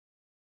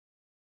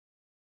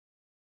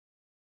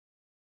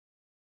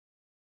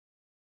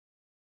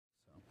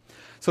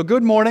So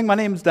good morning. My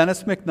name is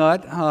Dennis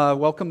McNutt.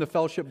 Welcome to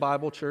Fellowship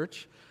Bible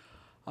Church.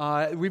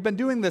 We've been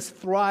doing this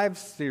Thrive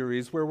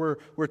series where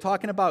we're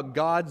talking about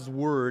God's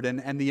Word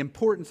and the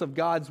importance of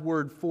God's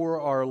Word for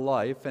our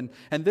life. And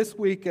this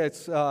week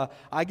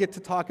I get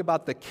to talk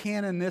about the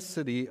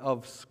canonicity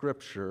of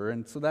Scripture.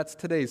 And so that's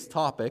today's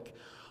topic.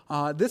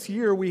 This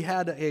year we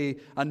had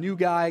a new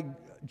guy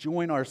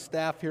join our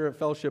staff here at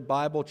Fellowship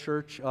Bible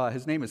Church.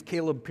 His name is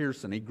Caleb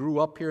Pearson. He grew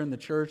up here in the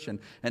church, and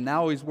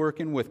now he's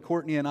working with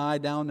Courtney and I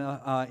down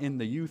in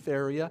the youth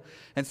area.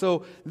 And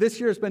so this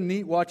year has been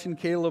neat watching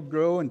Caleb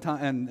grow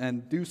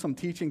and do some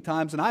teaching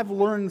times. And I've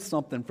learned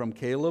something from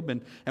Caleb.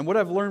 And what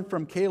I've learned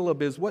from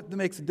Caleb is what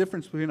makes a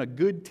difference between a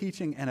good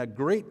teaching and a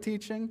great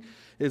teaching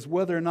is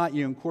whether or not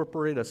you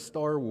incorporate a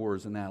Star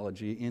Wars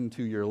analogy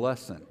into your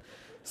lesson.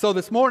 So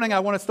this morning I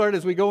want to start,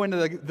 as we go into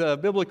the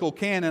biblical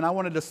canon, I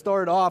wanted to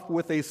start off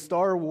with a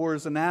Star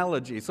Wars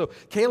analogy. So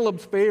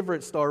Caleb's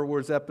favorite Star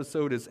Wars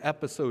episode is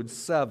episode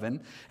 7.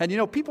 And you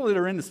know, people that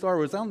are into Star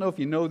Wars, I don't know if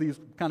you know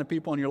these kind of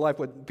people in your life,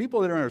 but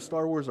people that are into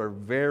Star Wars are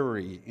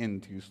very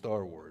into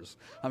Star Wars.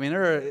 I mean,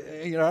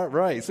 they're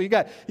right. So you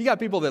got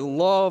people that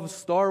love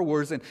Star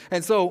Wars,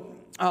 and so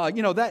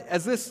that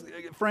as this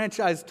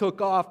franchise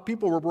took off,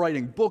 people were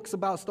writing books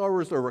about Star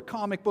Wars. There were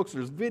comic books,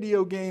 there's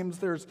video games,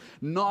 there's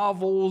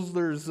novels,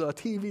 there's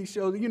TV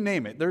shows, you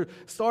name it.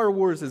 Star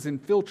Wars is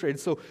infiltrated.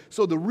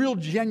 So the real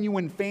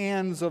genuine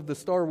fans of the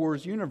Star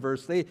Wars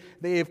universe, they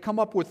have come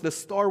up with the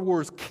Star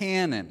Wars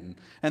canon.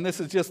 And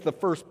this is just the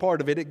first part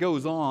of it. It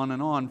goes on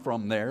and on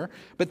from there.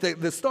 But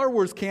the Star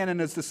Wars canon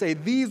is to say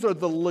these are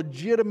the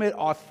legitimate,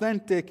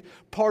 authentic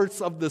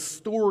parts of the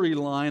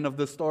storyline of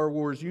the Star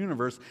Wars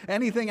universe.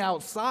 Anything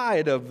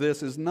outside of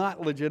this is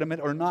not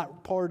legitimate or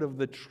not part of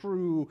the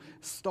true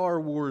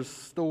Star Wars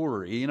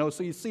story. You know,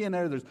 so you see in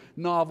there's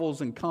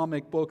novels and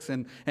comic books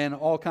and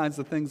all kinds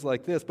of things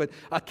like this. But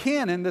a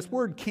canon, this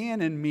word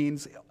canon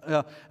means,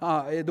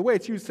 the way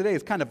it's used today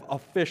is kind of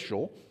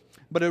official.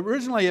 But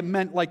originally it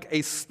meant like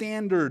a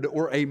standard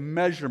or a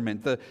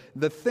measurement,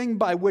 the thing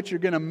by which you're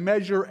going to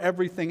measure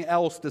everything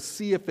else to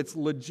see if it's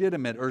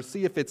legitimate or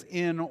see if it's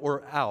in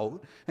or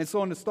out. And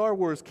so in the Star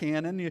Wars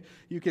canon,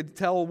 you could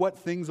tell what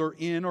things are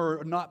in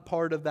or not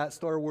part of that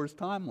Star Wars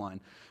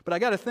timeline. But I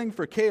got a thing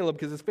for Caleb,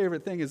 because his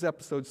favorite thing is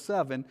episode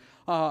 7.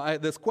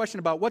 This question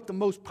about what the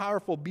most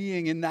powerful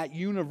being in that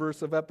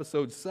universe of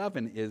episode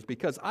 7 is,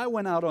 because I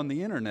went out on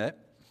the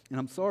internet, and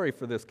I'm sorry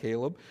for this,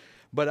 Caleb,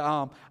 but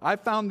I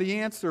found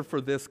the answer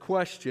for this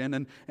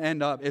question,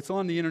 and it's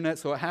on the internet,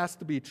 so it has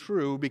to be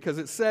true, because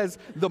it says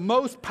the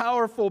most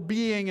powerful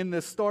being in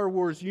this Star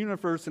Wars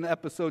universe in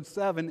episode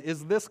 7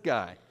 is this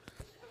guy.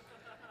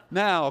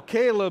 Now,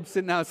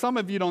 some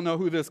of you don't know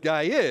who this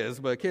guy is,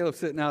 but Caleb's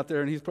sitting out there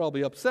and he's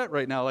probably upset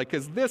right now,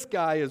 because this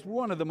guy is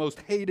one of the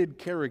most hated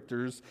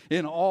characters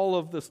in all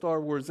of the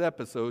Star Wars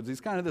episodes. He's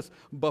kind of this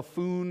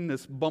buffoon,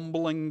 this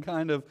bumbling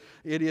kind of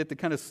idiot that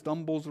kind of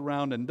stumbles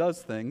around and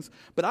does things.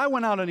 But I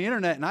went out on the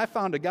internet and I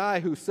found a guy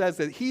who says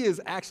that he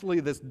is actually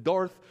this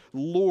Darth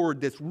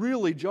Lord, this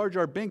really Jar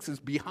Jar Binks is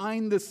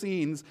behind the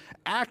scenes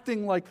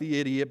acting like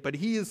the idiot, but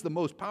he is the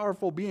most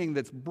powerful being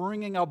that's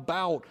bringing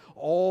about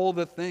all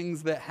the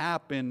things that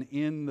happen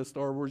in the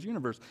Star Wars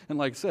universe. And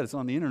like I said, it's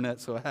on the internet,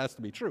 so it has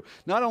to be true.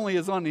 Not only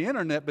is it on the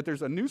internet, but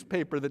there's a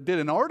newspaper that did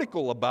an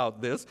article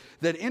about this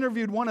that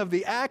interviewed one of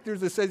the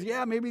actors that says,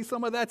 yeah, maybe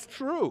some of that's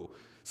true.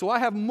 So I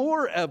have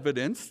more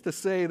evidence to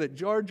say that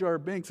Jar Jar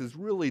Binks is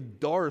really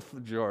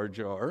Darth Jar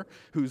Jar,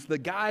 who's the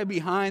guy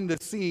behind the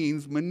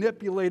scenes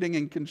manipulating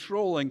and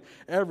controlling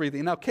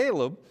everything. Now,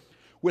 Caleb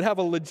would have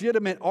a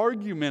legitimate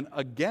argument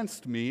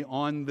against me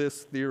on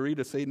this theory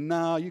to say,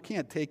 no, you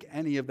can't take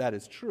any of that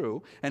as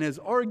true. And his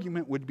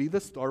argument would be the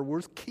Star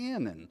Wars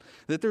canon,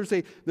 that there's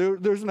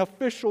an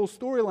official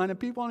storyline and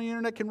people on the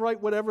internet can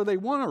write whatever they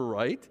want to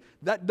write.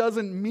 That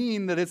doesn't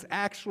mean that it's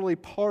actually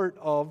part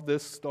of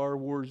this Star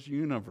Wars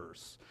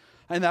universe.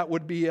 And that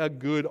would be a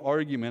good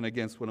argument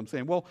against what I'm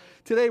saying. Well,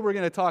 today we're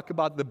going to talk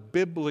about the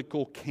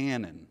biblical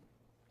canon.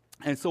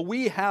 And so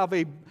we have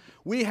a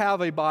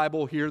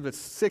Bible here that's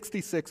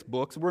 66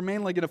 books. We're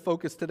mainly going to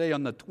focus today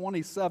on the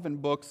 27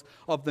 books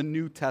of the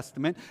New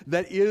Testament.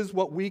 That is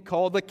what we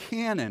call the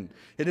canon.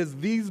 It is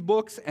these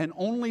books and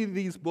only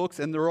these books,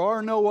 and there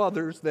are no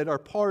others that are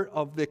part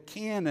of the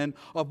canon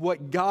of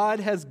what God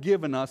has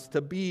given us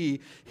to be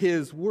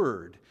His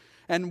Word.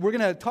 And we're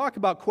going to talk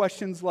about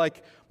questions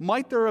like,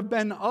 might there have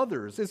been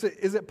others? Is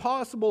it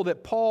possible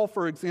that Paul,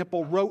 for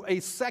example, wrote a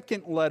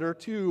second letter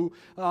to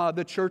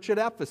the church at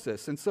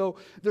Ephesus? And so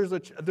there's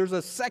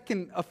a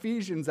second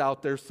Ephesians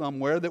out there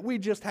somewhere that we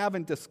just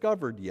haven't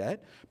discovered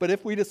yet. But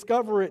if we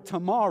discover it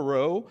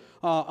tomorrow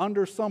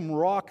under some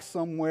rock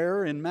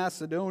somewhere in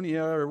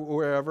Macedonia or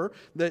wherever,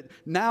 that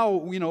now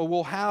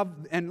we'll have,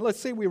 and let's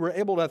say we were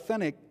able to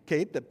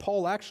authenticate that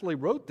Paul actually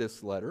wrote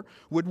this letter,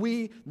 would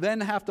we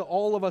then have to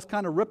all of us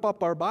kind of rip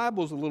up our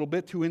Bibles a little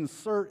bit to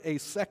insert a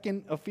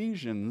second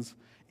Ephesians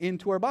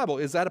into our Bible?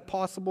 Is that a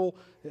possible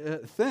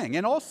thing?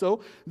 And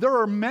also, there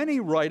are many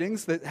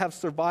writings that have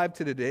survived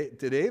to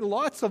today.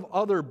 Lots of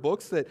other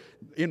books that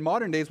in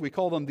modern days we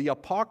call them the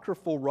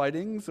apocryphal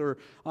writings, or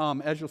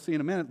as you'll see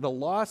in a minute, the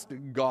lost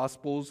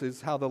gospels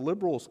is how the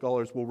liberal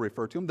scholars will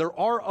refer to them. There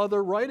are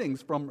other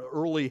writings from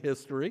early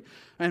history,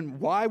 and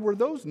why were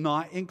those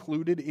not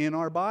included in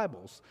our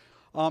Bibles?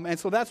 And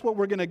so that's what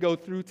we're going to go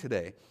through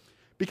today.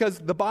 Because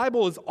the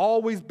Bible has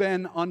always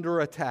been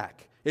under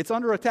attack. It's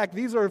under attack.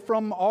 These are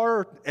from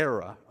our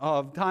era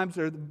of times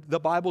the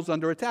Bible's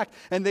under attack.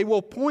 And they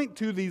will point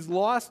to these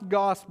lost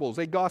gospels,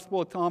 a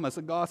gospel of Thomas,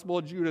 a gospel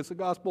of Judas, a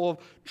gospel of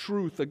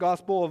truth, a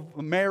gospel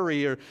of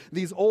Mary, or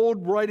these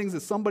old writings that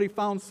somebody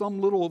found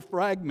some little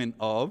fragment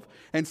of,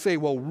 and say,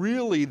 well,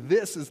 really,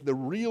 this is the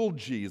real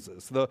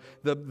Jesus.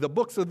 The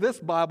books of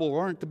this Bible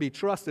aren't to be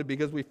trusted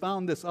because we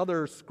found this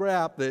other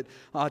scrap that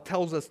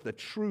tells us the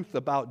truth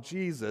about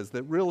Jesus,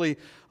 that really,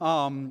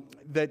 and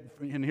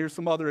here's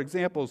some other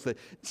examples, that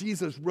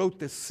Jesus wrote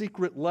this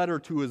secret letter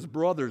to his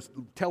brothers,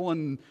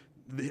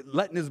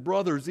 letting his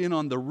brothers in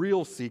on the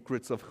real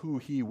secrets of who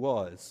he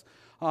was.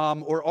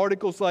 Or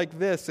articles like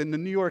this in the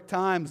New York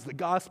Times, the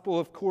Gospel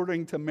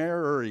according to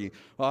Mary,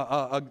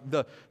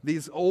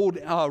 these old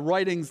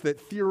writings that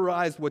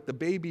theorized what the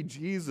baby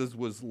Jesus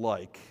was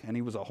like. And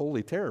he was a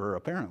holy terror,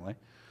 apparently.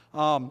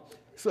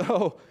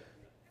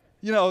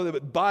 The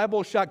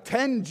Bible shock,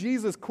 10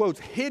 Jesus quotes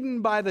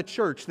hidden by the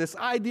church. This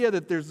idea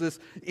that there's this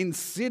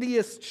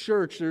insidious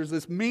church, there's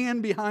this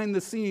man behind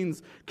the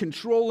scenes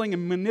controlling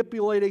and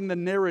manipulating the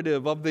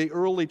narrative of the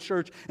early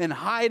church and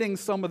hiding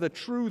some of the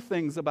true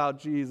things about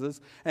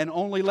Jesus and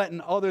only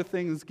letting other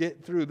things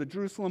get through. The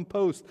Jerusalem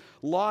Post,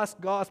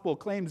 lost gospel,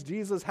 claims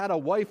Jesus had a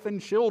wife and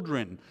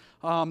children.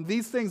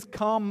 These things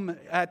come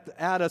at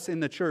us in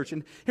the church.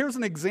 And here's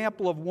an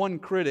example of one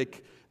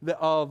critic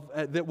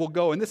that will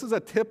go, and this is a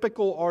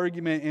typical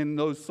argument in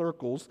those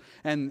circles,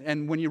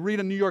 and when you read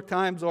a New York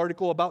Times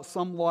article about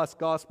some lost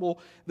gospel,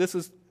 this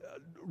is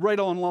right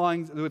on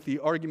lines with the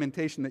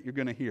argumentation that you're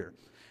going to hear.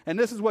 And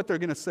this is what they're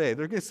going to say.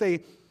 They're going to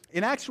say,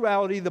 in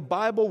actuality, the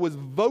Bible was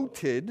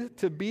voted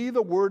to be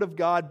the Word of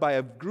God by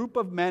a group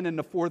of men in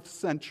the 4th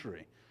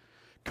century.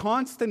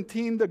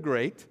 Constantine the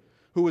Great,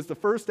 who was the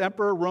first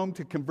emperor of Rome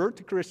to convert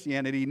to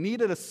Christianity,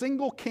 needed a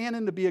single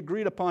canon to be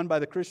agreed upon by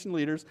the Christian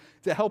leaders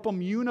to help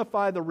them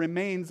unify the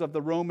remains of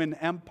the Roman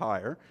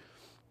Empire.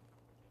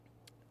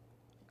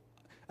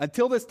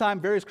 Until this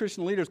time, various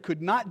Christian leaders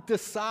could not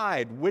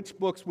decide which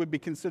books would be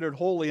considered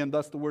holy and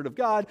thus the Word of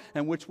God,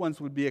 and which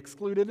ones would be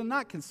excluded and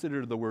not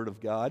considered the Word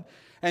of God.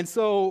 And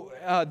so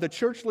the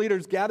church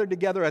leaders gathered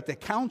together at the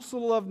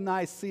Council of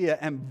Nicaea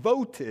and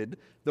voted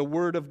the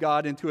Word of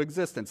God into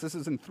existence. This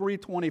is in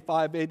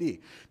 325 AD.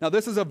 Now,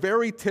 this is a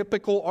very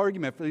typical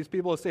argument for these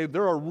people to say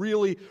there are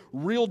really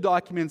real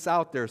documents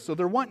out there. So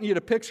they're wanting you to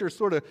picture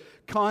sort of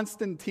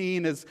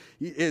Constantine as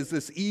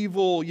this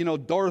evil,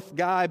 Darth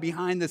guy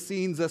behind the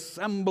scenes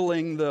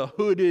assembling the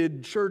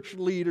hooded church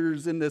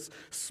leaders in this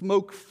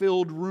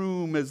smoke-filled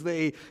room as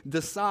they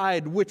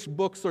decide which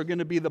books are going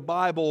to be the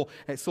Bible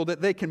so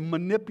that they can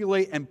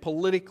manipulate and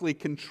politically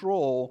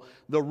control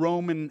the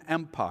Roman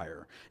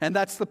Empire. And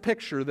that's the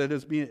picture that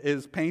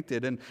is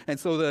painted. And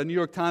so the New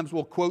York Times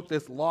will quote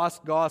this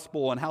lost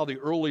gospel and how the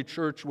early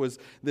church was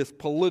this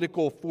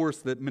political force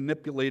that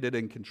manipulated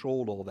and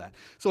controlled all that.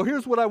 So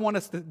here's what I want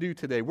us to do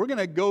today. We're going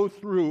to go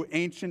through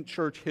ancient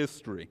church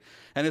history.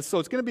 And it's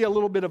going to be a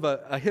little bit of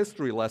a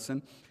history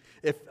lesson.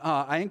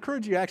 I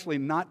encourage you actually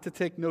not to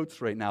take notes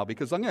right now,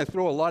 because I'm going to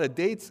throw a lot of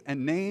dates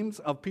and names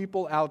of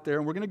people out there,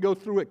 and we're going to go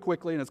through it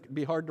quickly, and it's going to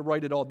be hard to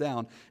write it all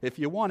down. If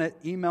you want it,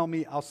 email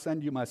me. I'll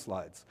send you my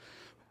slides.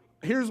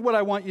 Here's what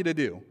I want you to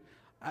do.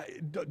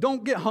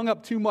 Don't get hung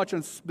up too much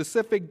on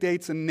specific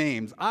dates and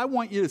names. I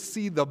want you to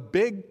see the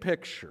big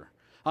picture.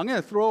 I'm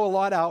going to throw a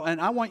lot out, and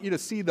I want you to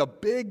see the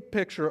big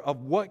picture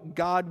of what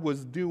God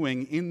was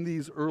doing in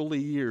these early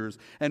years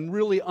and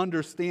really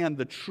understand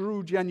the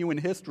true, genuine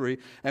history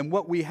and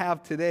what we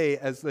have today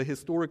as the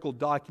historical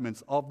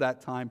documents of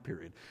that time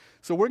period.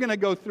 So we're going to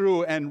go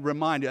through and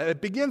remind you.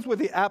 It begins with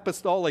the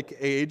apostolic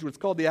age, what's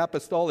called the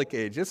apostolic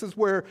age. This is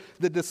where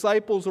the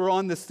disciples are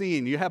on the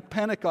scene. You have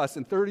Pentecost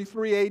in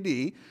 33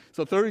 AD.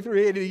 So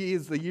 33 AD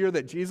is the year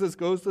that Jesus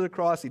goes to the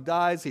cross. He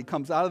dies. He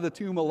comes out of the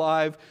tomb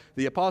alive.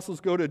 The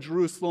apostles go to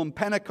Jerusalem.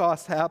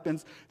 Pentecost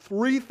happens.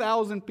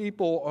 3,000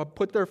 people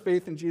put their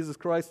faith in Jesus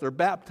Christ. They're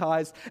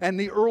baptized. And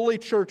the early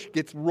church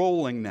gets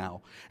rolling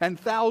now. And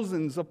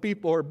thousands of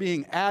people are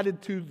being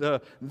added to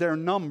their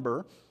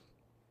number.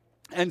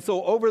 And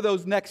so over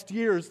those next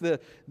years,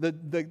 the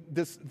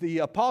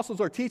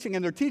apostles are teaching,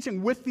 and they're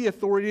teaching with the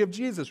authority of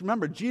Jesus.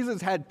 Remember,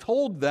 Jesus had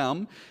told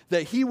them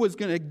that he was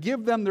going to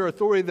give them their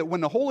authority, that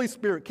when the Holy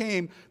Spirit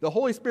came, the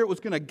Holy Spirit was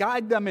going to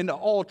guide them into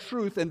all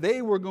truth, and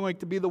they were going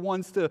to be the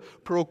ones to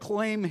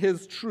proclaim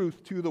his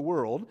truth to the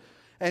world.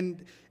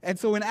 And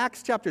so in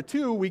Acts chapter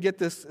 2, we get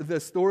this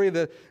story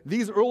that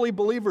these early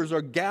believers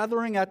are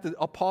gathering at the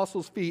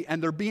apostles' feet,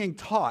 and they're being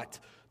taught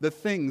the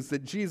things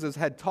that Jesus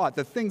had taught,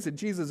 the things that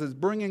Jesus is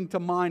bringing to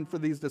mind for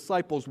these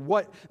disciples,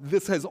 what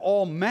this has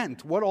all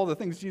meant, what all the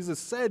things Jesus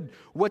said,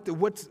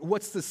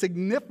 what's the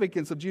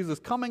significance of Jesus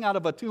coming out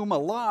of a tomb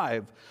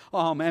alive.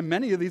 And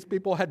many of these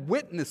people had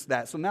witnessed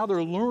that. So now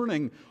they're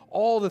learning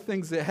all the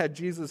things that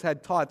Jesus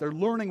had taught. They're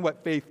learning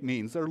what faith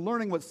means. They're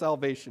learning what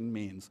salvation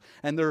means.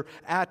 And they're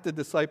at the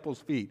disciples'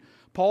 feet.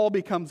 Paul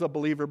becomes a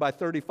believer by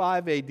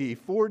 35 AD.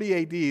 40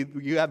 AD,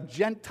 you have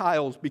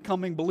Gentiles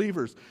becoming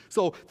believers.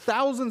 So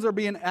thousands are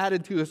being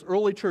added to this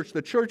early church.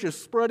 The church is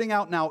spreading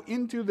out now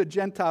into the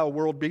Gentile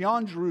world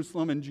beyond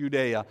Jerusalem and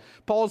Judea.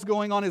 Paul's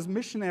going on his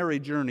missionary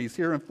journeys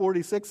here in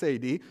 46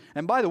 AD.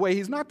 And by the way,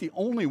 he's not the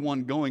only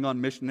one going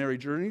on missionary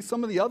journeys.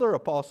 Some of the other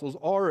apostles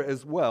are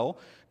as well,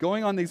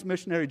 going on these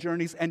missionary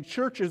journeys, and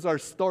churches are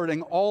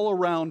starting all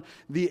around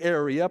the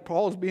area.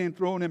 Paul's being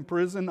thrown in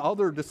prison.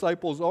 Other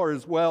disciples are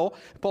as well.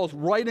 Paul's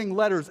writing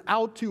letters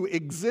out to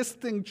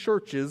existing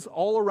churches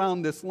all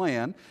around this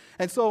land.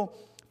 And so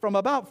from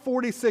about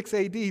 46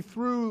 AD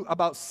through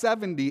about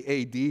 70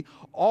 AD,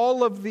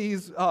 all of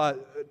these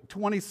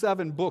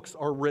 27 books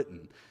are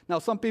written. Now,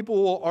 some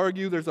people will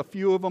argue there's a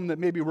few of them that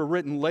maybe were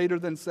written later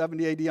than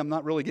 70 AD. I'm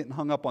not really getting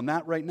hung up on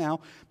that right now.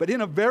 But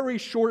in a very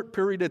short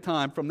period of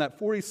time, from that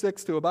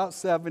 46 to about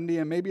 70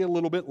 and maybe a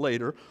little bit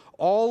later,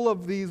 all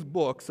of these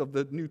books of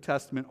the New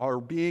Testament are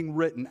being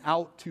written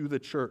out to the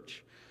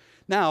church.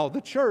 Now,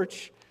 the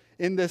church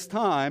in this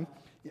time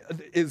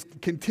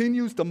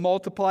continues to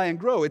multiply and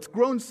grow. It's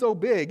grown so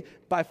big,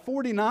 by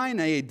 49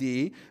 AD,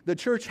 the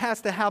church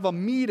has to have a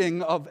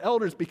meeting of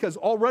elders because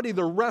already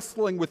they're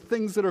wrestling with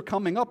things that are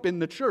coming up in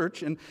the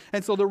church. And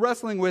so they're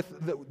wrestling with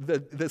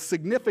the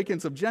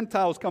significance of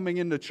Gentiles coming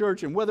into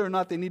church and whether or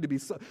not they need to be.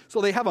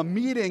 So they have a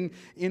meeting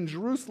in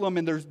Jerusalem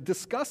and they're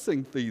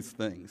discussing these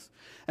things.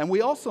 And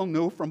we also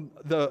know from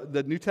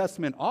the New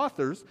Testament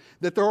authors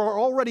that there are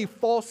already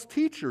false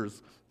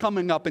teachers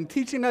coming up and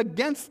teaching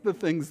against the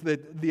things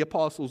that the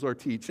apostles are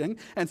teaching.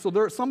 And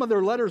so some of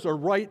their letters are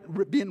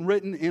being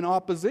written in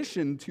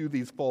opposition to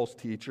these false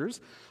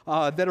teachers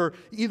that are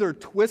either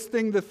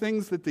twisting the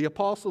things that the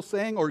apostles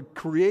saying or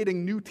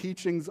creating new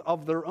teachings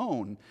of their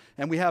own.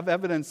 And we have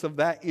evidence of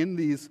that in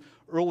these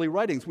early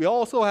writings. We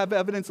also have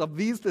evidence of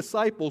these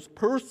disciples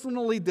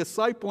personally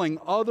discipling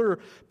other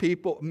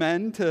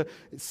men to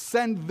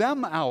send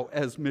them out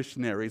as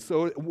missionaries.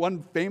 So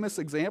one famous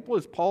example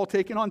is Paul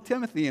taking on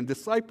Timothy and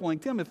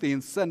discipling Timothy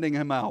and sending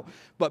him out.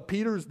 But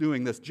Peter's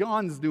doing this,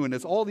 John's doing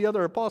this, all the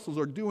other apostles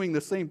are doing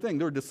the same thing.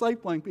 They're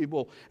discipling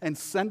people and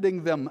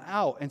sending them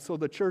out. And so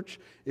the church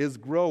is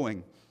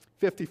growing.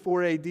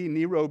 54 AD,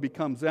 Nero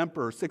becomes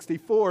emperor.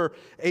 64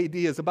 AD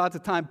is about the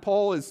time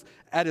Paul is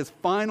at his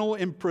final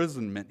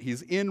imprisonment.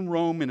 He's in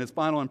Rome in his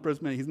final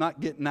imprisonment. He's not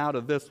getting out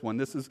of this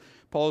one.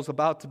 Paul's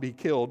about to be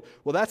killed.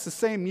 Well, that's the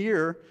same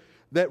year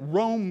that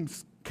Rome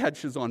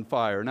catches on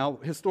fire. Now,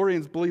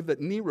 historians believe that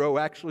Nero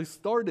actually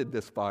started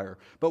this fire.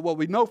 But what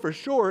we know for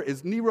sure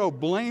is Nero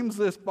blames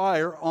this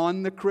fire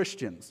on the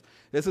Christians.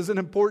 This is an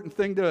important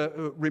thing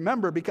to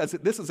remember because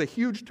this is a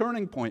huge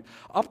turning point.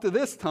 Up to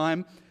this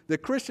time, the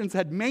Christians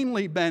had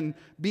mainly been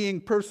being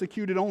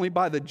persecuted only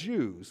by the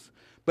Jews.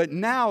 But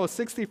now,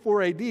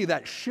 64 AD,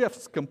 that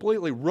shifts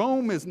completely.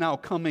 Rome is now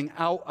coming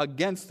out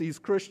against these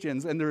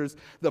Christians, and there's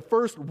the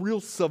first real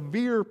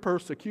severe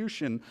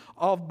persecution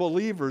of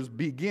believers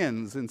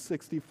begins in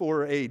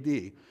 64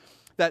 AD.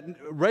 That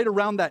right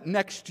around that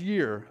next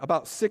year,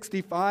 about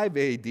 65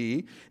 AD,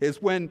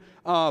 is when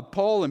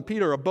Paul and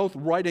Peter are both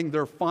writing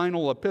their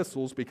final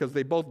epistles because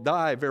they both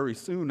die very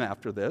soon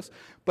after this.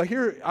 But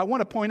here, I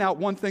want to point out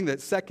one thing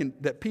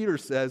that Peter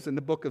says in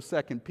the book of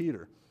 2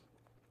 Peter.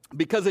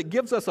 Because it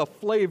gives us a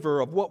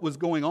flavor of what was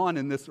going on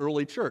in this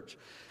early church.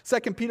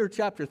 2 Peter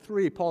chapter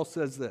 3, Peter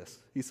says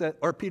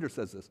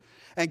this,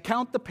 and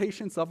count the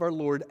patience of our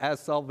Lord as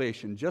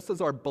salvation, just as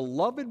our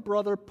beloved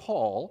brother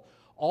Paul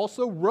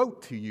also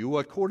wrote to you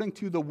according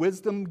to the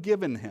wisdom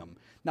given him.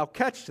 Now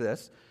catch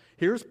this.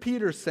 Here's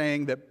Peter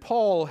saying that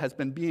Paul has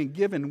been being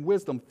given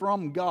wisdom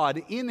from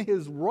God in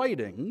his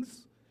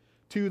writings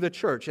to the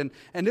church. And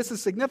this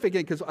is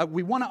significant because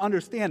we want to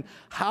understand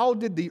how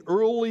did the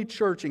early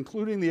church,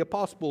 including the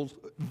apostles,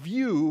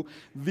 view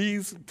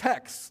these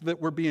texts that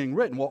were being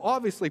written. Well,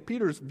 obviously,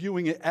 Peter's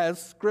viewing it as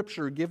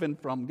scripture given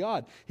from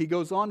God. He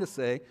goes on to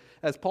say,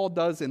 as Paul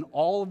does in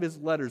all of his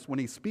letters when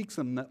he speaks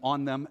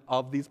on them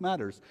of these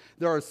matters,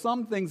 there are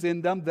some things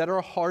in them that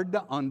are hard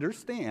to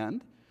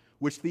understand,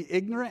 which the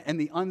ignorant and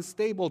the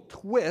unstable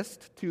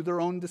twist to their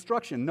own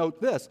destruction.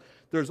 Note this,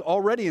 there's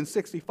already in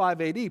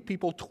 65 AD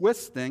people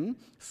twisting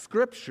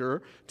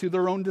Scripture to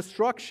their own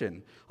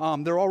destruction.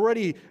 They're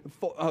already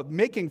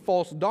making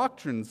false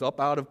doctrines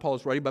up out of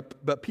Paul's writing,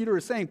 but Peter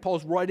is saying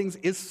Paul's writings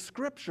is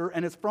Scripture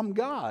and it's from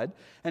God.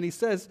 And he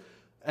says,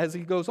 as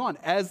he goes on,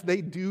 as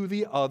they do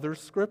the other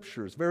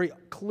scriptures, very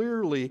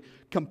clearly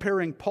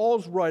comparing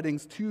Paul's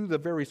writings to the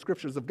very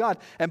scriptures of God.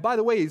 And by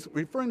the way, he's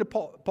referring to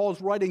Paul's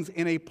writings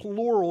in a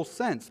plural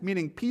sense,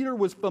 meaning Peter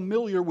was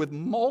familiar with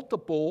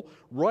multiple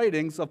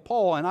writings of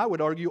Paul, and I would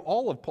argue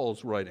all of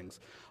Paul's writings.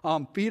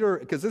 Peter,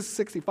 because this is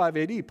 65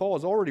 AD, Paul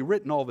has already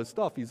written all of his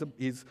stuff.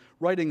 He's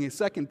writing his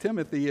 2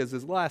 Timothy as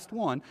his last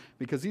one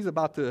because he's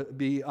about to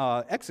be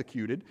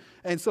executed.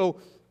 And so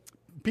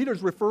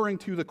Peter's referring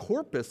to the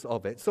corpus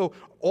of it. So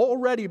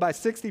already by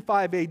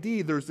 65 AD,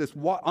 there's this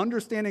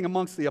understanding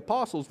amongst the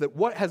apostles that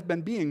what has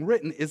been being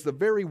written is the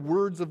very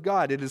words of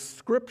God. It is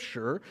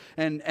Scripture,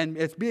 and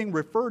it's being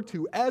referred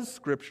to as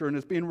Scripture, and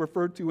it's being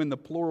referred to in the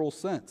plural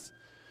sense.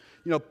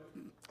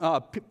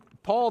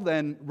 Paul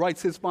then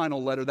writes his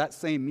final letter that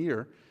same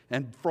year,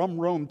 and from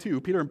Rome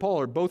too. Peter and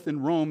Paul are both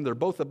in Rome. They're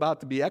both about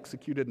to be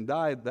executed and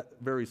die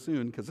very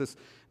soon because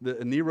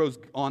Nero's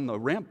on the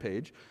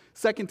rampage.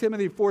 2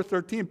 Timothy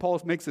 4:13,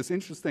 Paul makes this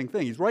interesting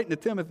thing. He's writing to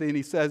Timothy and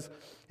he says,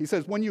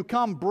 when you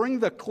come, bring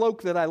the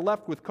cloak that I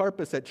left with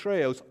Carpus at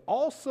Troas.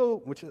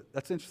 Also,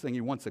 that's interesting,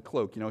 he wants a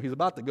cloak. He's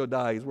about to go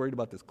die. He's worried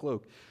about this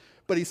cloak.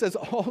 But he says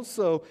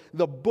also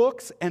the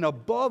books and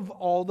above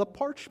all the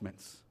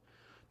parchments.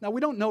 Now, we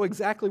don't know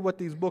exactly what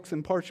these books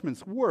and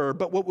parchments were,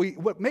 but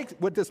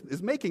what this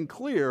is making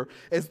clear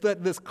is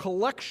that this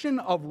collection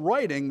of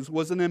writings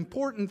was an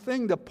important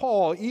thing to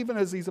Paul, even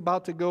as he's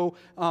about to go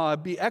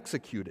be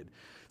executed.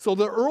 So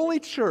the early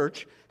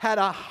church had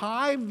a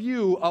high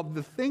view of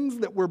the things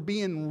that were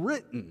being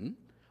written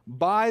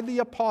by the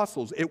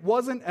apostles. It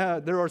wasn't,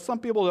 there are some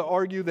people that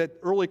argue that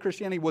early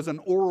Christianity was an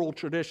oral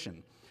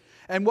tradition.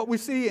 And what we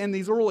see in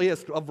these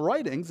earliest of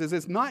writings is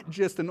it's not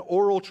just an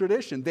oral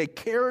tradition. They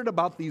cared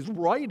about these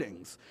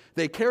writings.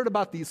 They cared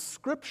about the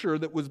scripture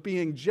that was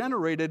being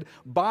generated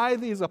by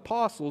these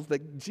apostles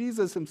that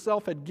Jesus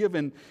himself had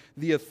given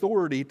the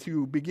authority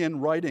to begin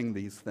writing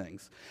these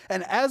things.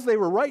 And as they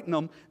were writing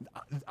them,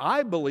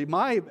 I believe,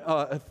 my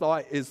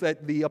thought is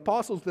that the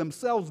apostles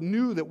themselves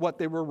knew that what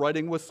they were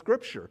writing was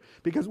scripture.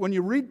 Because when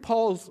you read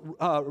Paul's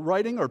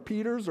writing or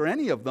Peter's or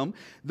any of them,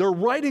 they're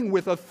writing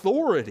with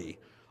authority.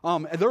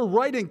 They're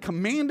writing,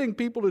 commanding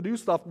people to do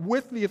stuff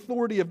with the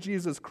authority of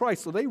Jesus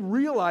Christ. So they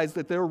realize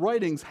that their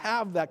writings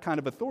have that kind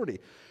of authority.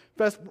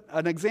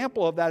 An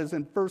example of that is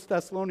in 1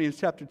 Thessalonians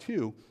chapter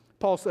 2.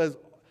 Paul says,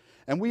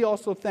 and we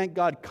also thank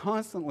God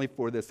constantly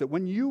for this, that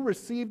when you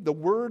received the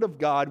word of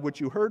God,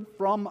 which you heard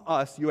from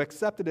us, you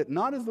accepted it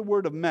not as the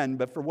word of men,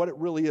 but for what it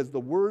really is, the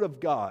word of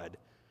God,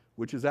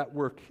 which is at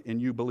work in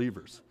you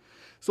believers.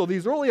 So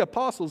these early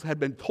apostles had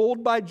been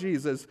told by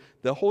Jesus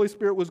the Holy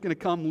Spirit was going to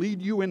come,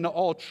 lead you into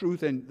all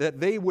truth, and that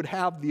they would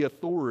have the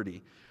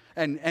authority.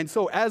 And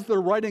so as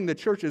they're writing the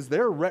churches,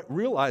 they're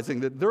realizing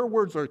that their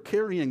words are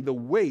carrying the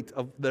weight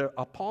of the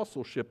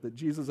apostleship that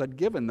Jesus had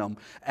given them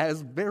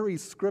as very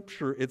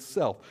Scripture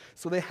itself.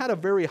 So they had a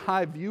very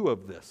high view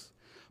of this.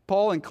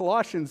 Paul in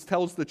Colossians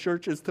tells the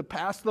churches to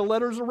pass the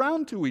letters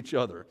around to each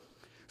other.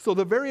 So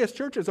the various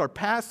churches are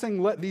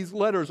passing these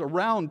letters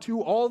around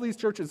to all these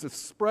churches. It's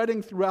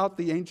spreading throughout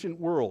the ancient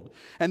world.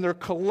 And they're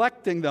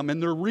collecting them,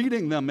 and they're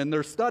reading them, and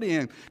they're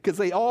studying, because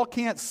they all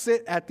can't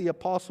sit at the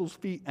apostles'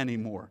 feet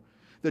anymore.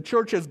 The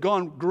church has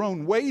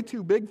grown way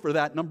too big for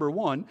that, number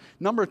one.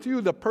 Number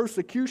two, the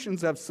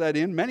persecutions have set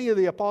in. Many of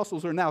the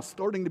apostles are now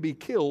starting to be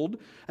killed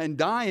and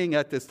dying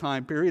at this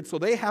time period, so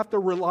they have to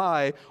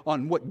rely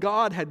on what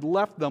God had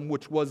left them,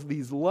 which was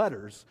these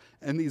letters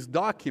and these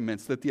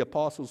documents that the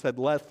apostles had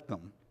left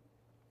them.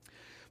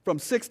 From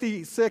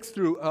 66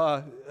 through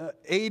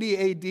 80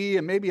 AD,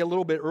 and maybe a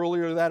little bit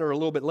earlier than that or a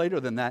little bit later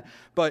than that,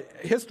 but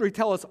history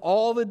tells us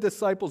all the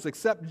disciples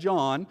except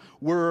John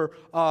were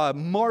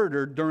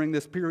martyred during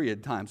this period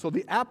of time. So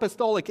the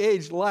apostolic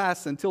age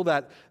lasts until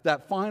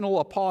that final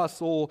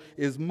apostle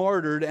is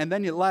martyred, and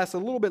then it lasts a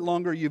little bit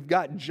longer. You've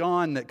got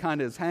John that kind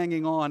of is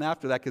hanging on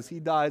after that because he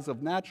dies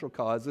of natural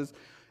causes,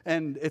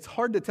 and it's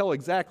hard to tell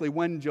exactly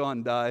when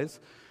John dies,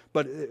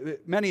 but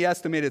many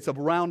estimate it's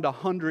around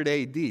 100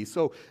 AD.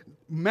 So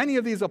many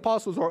of these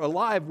apostles are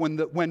alive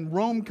when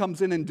Rome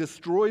comes in and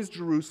destroys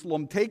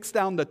Jerusalem, takes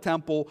down the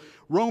temple.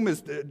 Rome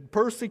is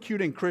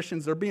persecuting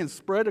Christians. They're being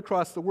spread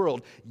across the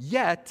world.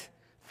 Yet,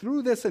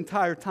 through this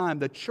entire time,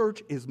 the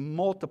church is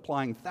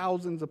multiplying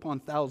thousands upon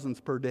thousands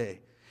per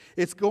day.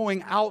 It's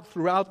going out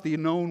throughout the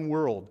known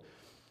world.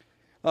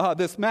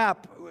 This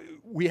map,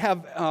 we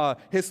have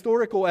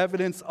historical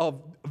evidence of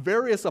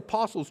various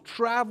apostles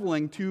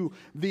traveling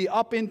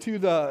up into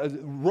the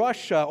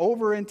Russia,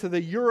 over into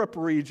the Europe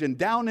region,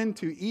 down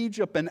into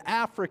Egypt and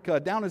Africa,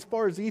 down as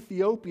far as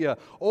Ethiopia,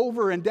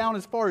 over and down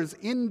as far as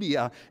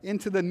India,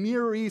 into the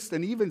Near East,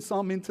 and even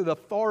some into the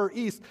Far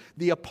East.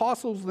 The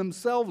apostles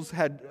themselves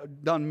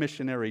had done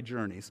missionary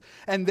journeys,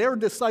 and they're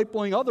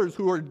discipling others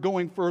who are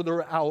going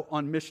further out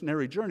on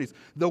missionary journeys.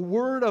 The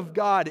Word of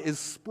God is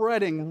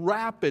spreading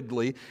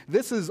rapidly.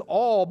 This is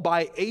all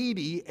by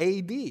 80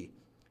 AD.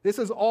 This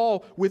is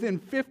all within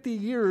 50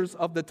 years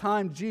of the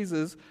time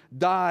Jesus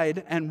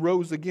died and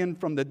rose again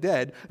from the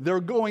dead. They're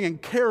going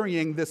and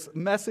carrying this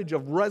message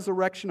of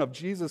resurrection of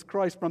Jesus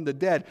Christ from the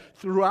dead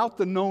throughout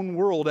the known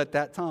world at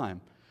that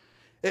time.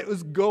 It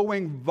was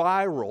going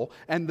viral,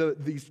 and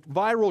these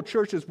viral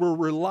churches were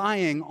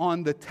relying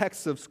on the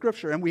texts of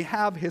Scripture, and we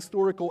have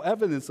historical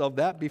evidence of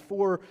that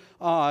before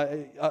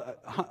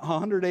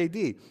 100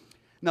 AD.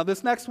 Now,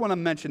 this next one I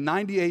mentioned,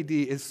 90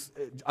 AD,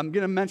 I'm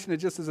going to mention it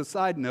just as a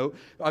side note.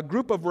 A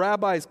group of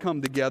rabbis come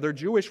together,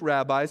 Jewish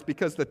rabbis,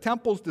 because the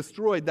temple's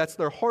destroyed. That's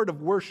their heart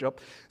of worship.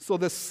 So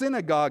the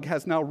synagogue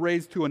has now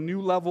raised to a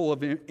new level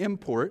of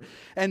import.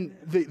 And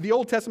the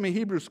Old Testament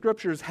Hebrew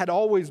Scriptures had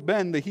always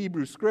been the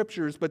Hebrew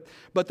Scriptures, but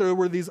there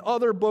were these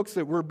other books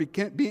that were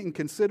being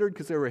considered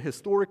because they were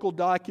historical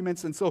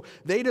documents. And so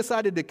they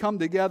decided to come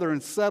together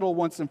and settle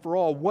once and for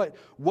all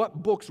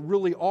what books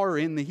really are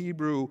in the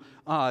Hebrew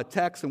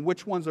text and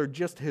which ones are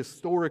just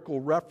historical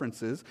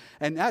references.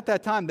 And at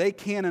that time, they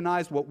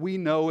canonized what we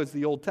know as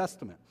the Old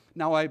Testament.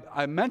 Now,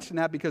 I mention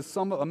that because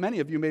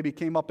many of you maybe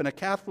came up in a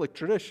Catholic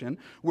tradition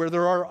where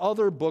there are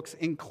other books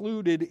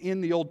included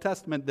in the Old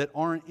Testament that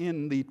aren't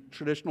in the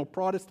traditional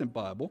Protestant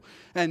Bible.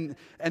 And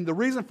the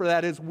reason for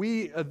that is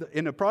we,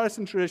 in a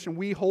Protestant tradition,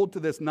 we hold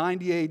to this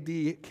 90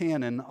 AD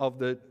canon of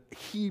the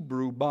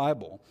Hebrew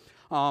Bible.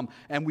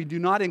 And we do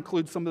not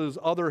include some of those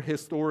other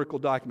historical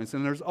documents.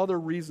 And there's other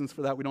reasons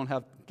for that we don't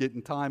have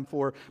getting time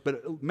for.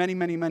 But many,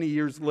 many, many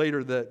years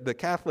later, the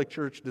Catholic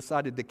Church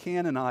decided to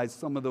canonize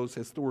some of those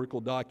historical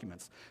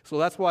documents. So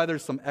that's why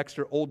there's some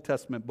extra Old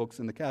Testament books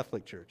in the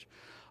Catholic Church.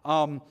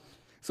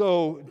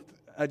 So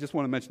I just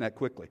want to mention that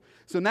quickly.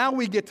 So now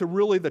we get to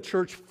really the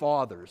church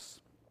fathers.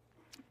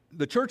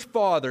 The church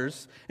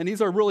fathers, and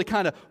these are really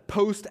kind of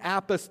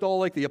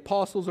post-apostolic. The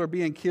apostles are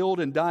being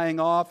killed and dying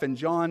off, and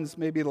John's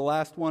maybe the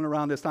last one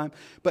around this time.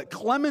 But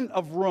Clement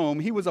of Rome,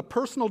 he was a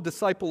personal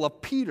disciple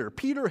of Peter.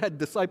 Peter had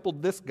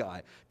discipled this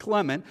guy,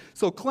 Clement.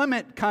 So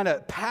Clement kind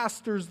of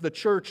pastors the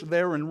church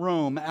there in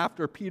Rome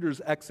after Peter's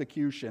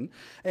execution.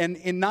 And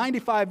in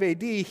 95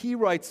 AD, he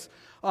writes...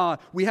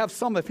 we have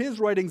some of his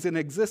writings in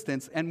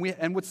existence, and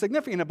what's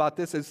significant about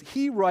this is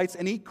he writes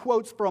and he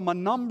quotes from a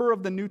number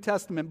of the New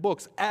Testament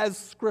books as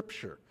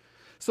Scripture.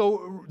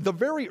 So the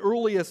very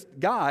earliest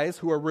guys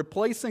who are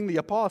replacing the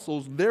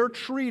apostles, they're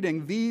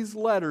treating these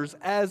letters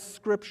as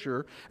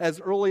Scripture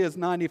as early as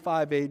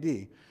 95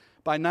 AD.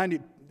 By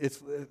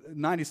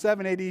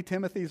 97 AD,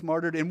 Timothy's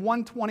martyred. In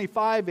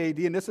 125 AD,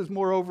 and this is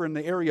more over in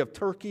the area of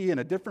Turkey in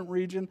a different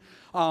region,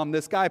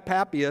 this guy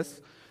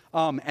Papias,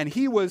 and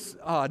he was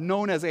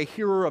known as a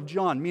hearer of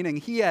John, meaning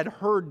he had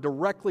heard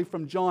directly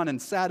from John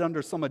and sat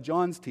under some of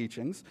John's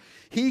teachings.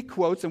 He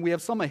quotes, and we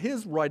have some of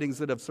his writings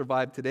that have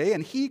survived today,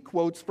 and he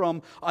quotes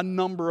from a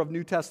number of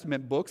New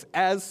Testament books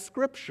as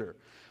Scripture.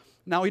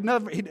 Now,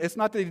 it's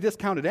not that he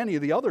discounted any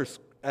of the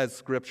others as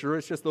Scripture.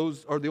 It's just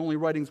those are the only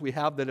writings we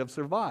have that have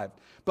survived.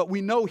 But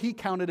we know he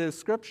counted it as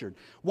Scripture.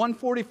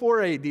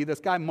 144 AD, this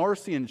guy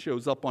Marcion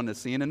shows up on the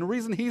scene, and the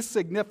reason he's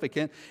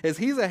significant is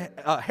he's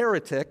a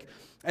heretic.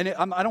 And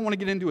I don't want to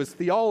get into his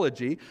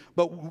theology,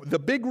 but the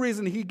big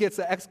reason he gets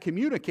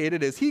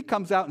excommunicated is he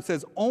comes out and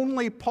says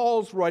only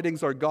Paul's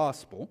writings are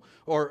gospel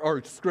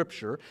or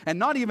Scripture, and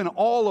not even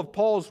all of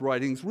Paul's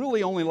writings,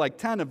 really only like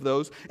 10 of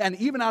those. And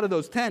even out of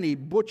those 10, he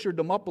butchered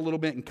them up a little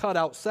bit and cut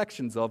out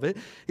sections of it.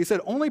 He said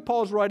only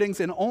Paul's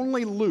writings and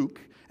only Luke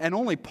and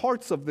only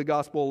parts of the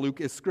Gospel of Luke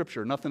is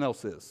Scripture. Nothing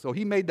else is. So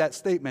he made that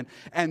statement,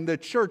 and the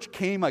church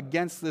came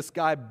against this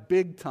guy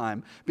big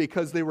time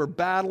because they were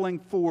battling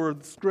for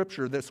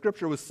Scripture. That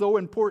Scripture was so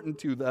important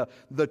to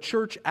the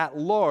church at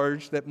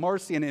large that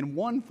Marcion in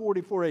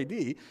 144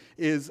 AD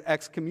is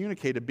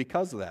excommunicated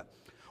because of that.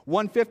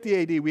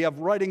 150 AD, we have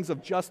writings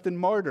of Justin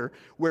Martyr,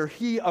 where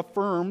he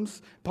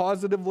affirms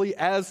positively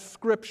as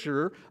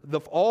Scripture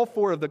all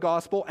four of the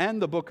Gospel and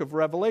the book of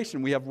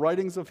Revelation. We have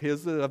writings of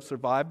his that have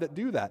survived that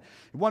do that.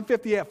 In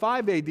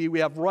 155 AD, we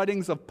have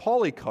writings of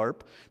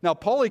Polycarp. Now,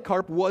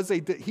 Polycarp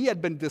he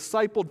had been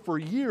discipled for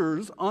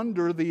years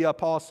under the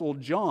Apostle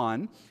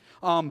John.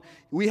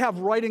 We have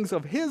writings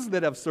of his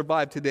that have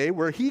survived today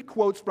where he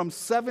quotes from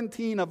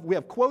we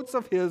have quotes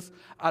of his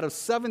out of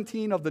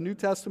 17 of the New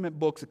Testament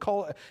books,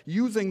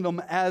 using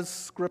them as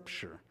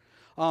Scripture.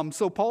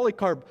 So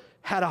Polycarp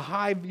had a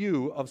high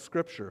view of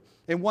Scripture.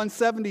 In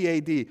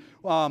 170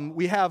 AD,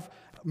 we have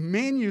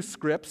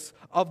manuscripts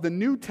of the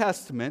New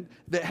Testament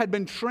that had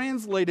been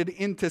translated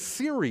into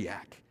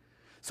Syriac.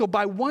 So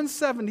by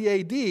 170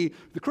 AD,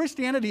 the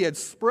Christianity had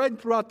spread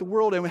throughout the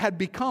world and had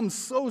become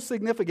so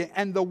significant,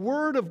 and the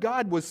Word of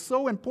God was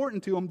so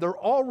important to them, they're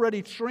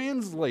already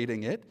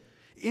translating it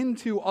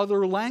into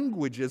other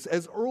languages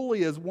as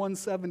early as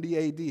 170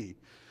 AD.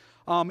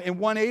 In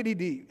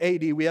 180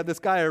 AD, we have this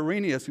guy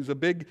Irenaeus, who's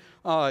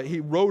he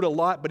wrote a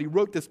lot, but he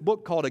wrote this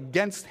book called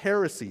Against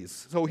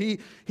Heresies. So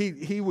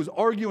he was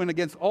arguing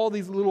against all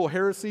these little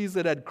heresies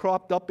that had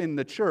cropped up in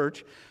the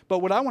church. But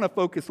what I want to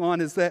focus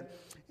on is that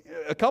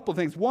a couple of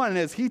things. One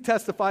is he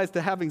testifies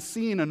to having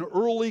seen an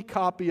early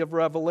copy of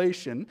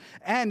Revelation,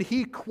 and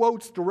he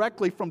quotes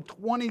directly from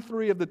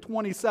 23 of the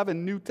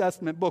 27 New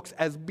Testament books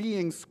as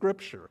being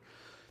Scripture.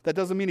 That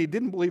doesn't mean he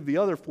didn't believe the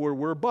other 4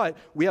 were, but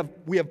we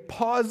have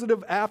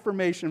positive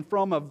affirmation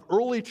from an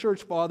early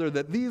church father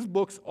that these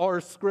books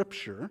are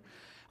Scripture.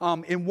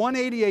 In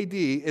 180 AD,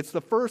 it's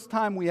the first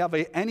time we have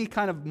any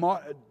kind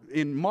of,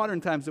 in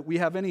modern times, that we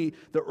have the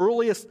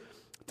earliest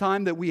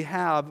time that we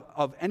have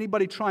of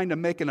anybody trying to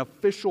make an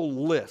official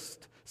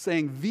list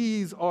saying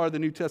these are the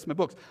New Testament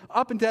books.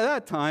 Up until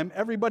that time,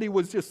 everybody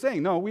was just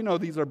saying, no, we know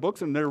these are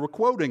books, and they're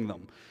quoting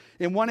them.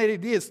 In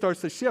 180 AD, it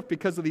starts to shift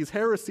because of these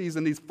heresies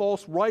and these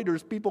false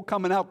writers, people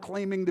coming out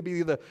claiming to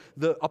be the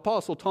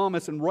Apostle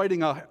Thomas and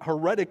writing a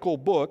heretical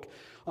book,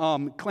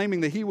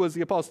 claiming that he was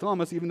the Apostle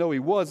Thomas, even though he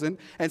wasn't.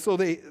 And so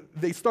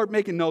they start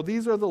making, no,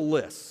 these are the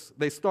lists.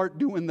 They start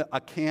doing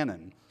a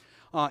canon.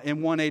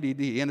 In 180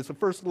 AD. And it's the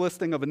first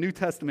listing of a New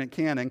Testament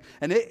canon,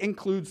 and it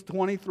includes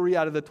 23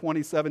 out of the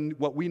 27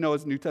 what we know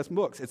as New Testament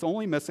books. It's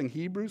only missing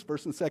Hebrews,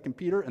 1st and 2nd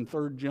Peter, and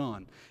 3rd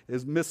John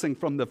is missing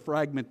from the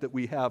fragment that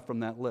we have from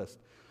that list.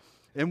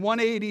 In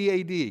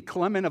 180 AD,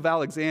 Clement of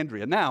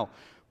Alexandria. Now,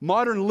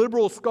 modern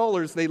liberal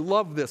scholars, they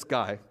love this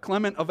guy,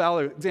 Clement of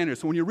Alexandria.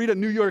 So when you read a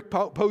New York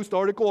Post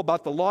article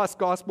about the lost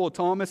gospel of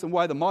Thomas and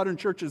why the modern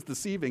church is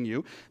deceiving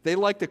you, they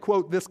like to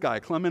quote this guy,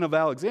 Clement of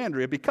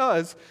Alexandria,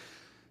 because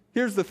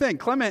here's the thing.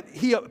 Clement,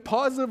 he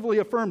positively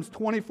affirms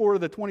 24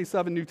 of the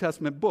 27 New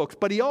Testament books,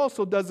 but he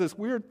also does this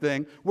weird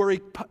thing where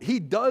he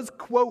does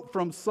quote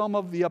from some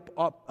of the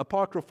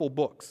apocryphal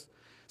books.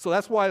 So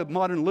that's why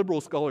modern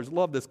liberal scholars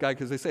love this guy,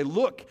 because they say,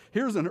 look,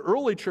 here's an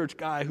early church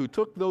guy who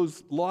took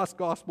those lost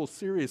gospels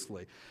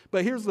seriously.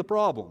 But here's the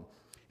problem.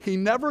 He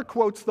never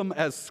quotes them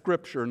as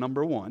Scripture,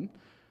 number one.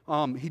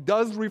 He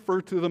does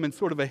refer to them in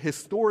sort of a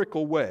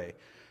historical way.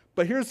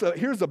 But here's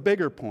a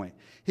bigger point.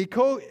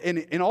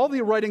 In all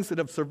the writings that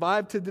have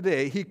survived to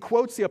today, he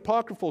quotes the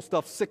apocryphal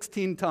stuff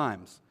 16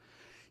 times.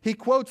 He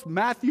quotes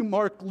Matthew,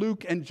 Mark,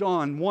 Luke, and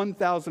John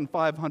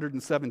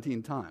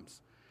 1,517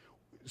 times.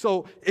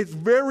 So it's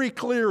very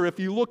clear if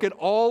you look at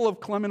all of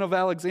Clement of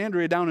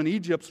Alexandria down in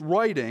Egypt's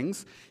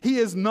writings, he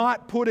is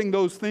not putting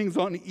those things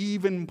on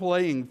even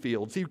playing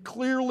fields. He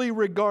clearly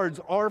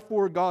regards our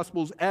 4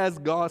 Gospels as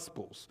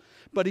Gospels.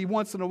 But he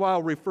once in a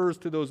while refers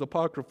to those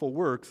apocryphal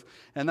works,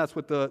 and that's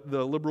what the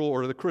liberal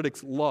or the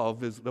critics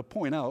love, is to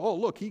point out, oh,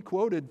 look, he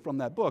quoted from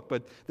that book,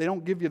 but they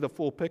don't give you the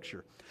full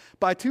picture.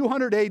 By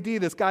 200 AD,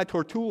 this guy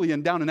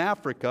Tertullian down in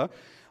Africa,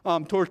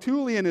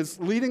 Tertullian is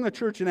leading the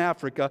church in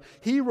Africa.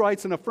 He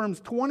writes and affirms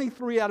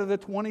 23 out of the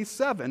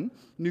 27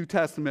 New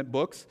Testament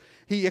books.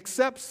 He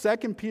accepts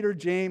 2 Peter,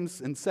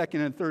 James, and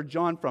 2nd and 3rd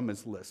John from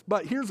his list.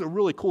 But here's a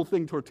really cool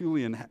thing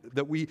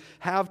that we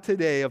have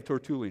today of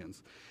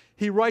Tertullian's.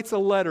 He writes a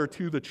letter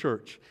to the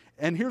church.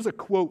 And here's a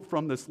quote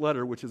from this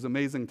letter, which is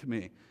amazing to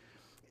me.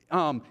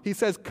 He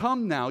says,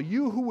 "Come now,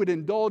 you who would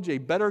indulge a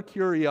better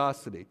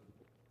curiosity.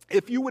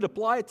 If you would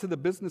apply it to the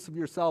business of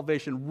your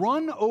salvation,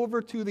 run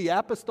over to the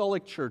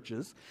apostolic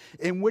churches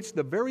in which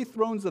the very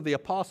thrones of the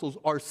apostles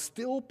are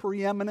still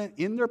preeminent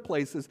in their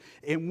places,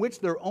 in which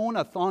their own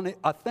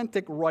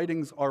authentic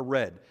writings are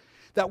read."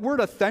 That word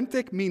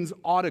authentic means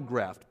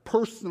autographed,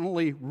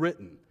 personally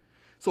written.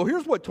 So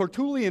here's what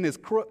Tertullian is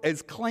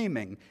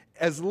claiming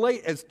as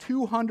late as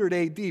 200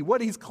 AD.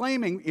 What he's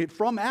claiming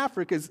from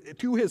Africa is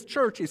to his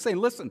church. He's saying,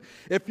 listen,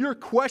 if you're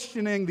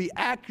questioning the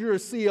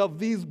accuracy of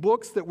these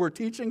books that we're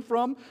teaching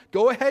from,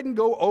 go ahead and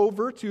go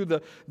over to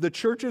the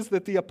churches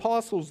that the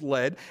apostles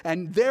led,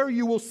 and there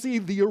you will see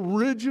the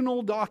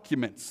original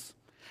documents.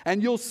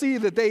 And you'll see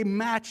that they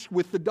match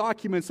with the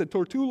documents that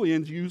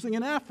Tertullian's using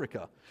in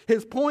Africa.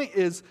 His point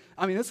is,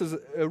 this is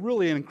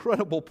really an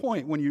incredible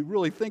point when you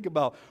really think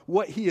about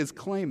what he is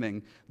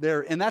claiming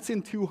there, and that's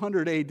in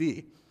 200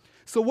 AD.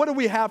 So what do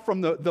we have from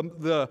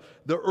the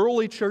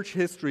early church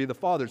history, the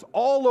fathers,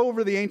 all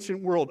over the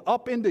ancient world,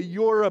 up into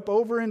Europe,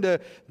 over into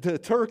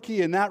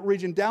Turkey and that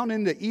region, down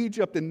into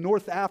Egypt and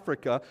North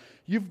Africa?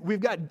 We've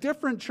got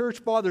different church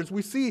fathers.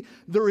 We see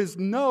there is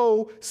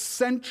no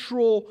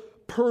central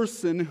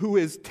person who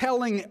is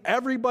telling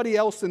everybody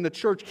else in the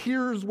church,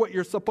 here's what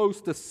you're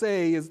supposed to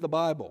say is the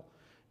Bible.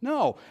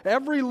 No,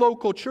 every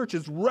local church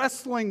is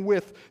wrestling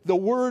with the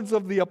words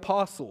of the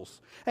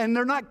apostles. And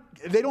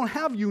they don't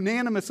have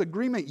unanimous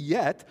agreement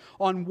yet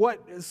on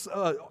what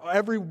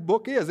every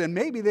book is. And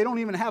maybe they don't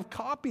even have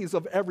copies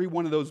of every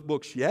one of those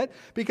books yet,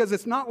 because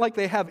it's not like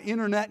they have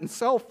internet and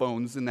cell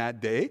phones in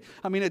that day.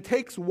 It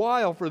takes a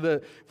while for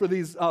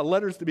these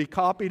letters to be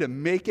copied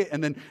and make it,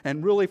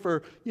 and really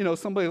for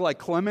somebody like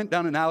Clement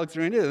down in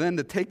Alexandria, and then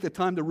to take the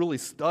time to really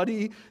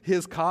study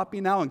his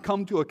copy now and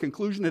come to a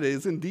conclusion that it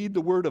is indeed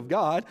the Word of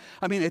God.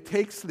 It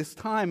takes this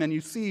time, and you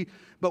see,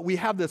 but we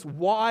have this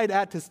wide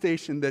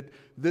attestation that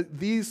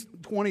these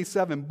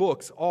 27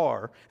 books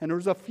are, and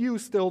there's a few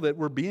still that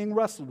were being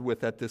wrestled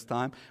with at this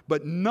time,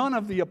 but none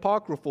of the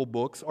apocryphal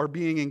books are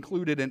being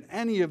included in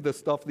any of the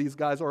stuff these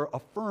guys are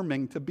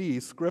affirming to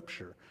be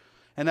Scripture.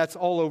 And that's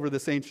all over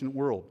this ancient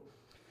world.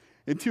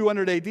 In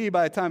 200 AD,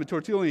 by the time of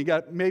Tertullian, you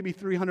got maybe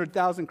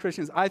 300,000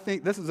 Christians. I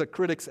think, this is a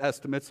critic's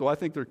estimate, so I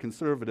think they're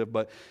conservative,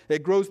 but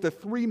it grows to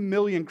 3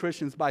 million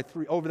Christians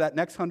over that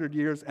next 100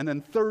 years, and then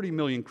 30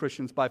 million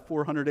Christians by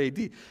 400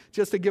 AD,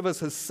 just to give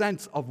us a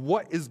sense of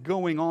what is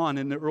going on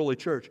in the early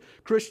church.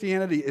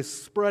 Christianity is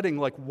spreading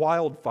like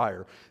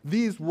wildfire.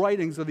 These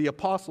writings of the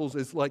apostles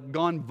is like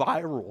gone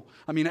viral.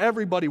 I mean,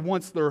 everybody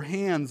wants their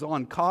hands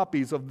on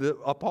copies of the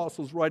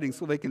apostles' writings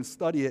so they can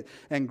study it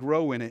and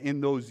grow in it in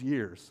those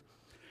years.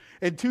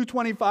 In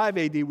 225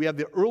 AD, we have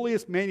the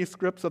earliest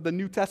manuscripts of the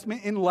New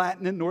Testament in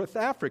Latin in North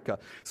Africa.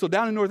 So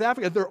down in North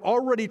Africa, they're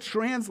already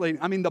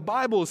translating. I mean, the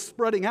Bible is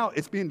spreading out.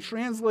 It's being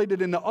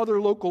translated into other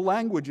local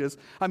languages.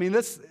 I mean,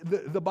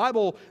 the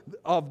Bible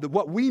of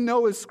what we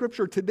know as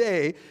Scripture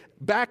today,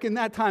 back in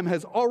that time,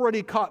 has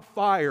already caught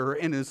fire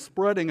and is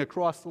spreading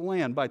across the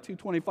land by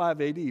 225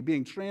 AD,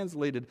 being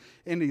translated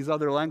in these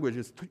other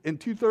languages. In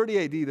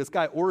 230 AD, this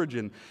guy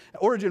Origen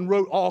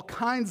wrote all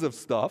kinds of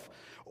stuff.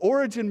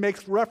 Origen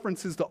makes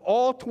references to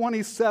all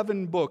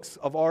 27 books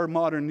of our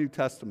modern New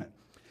Testament.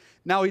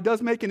 Now, he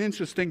does make an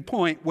interesting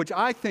point, which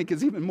I think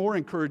is even more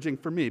encouraging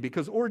for me,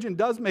 because Origen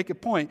does make a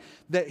point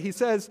that he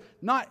says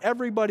not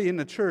everybody in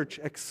the church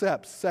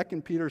accepts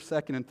 2 Peter,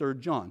 2nd, and 3rd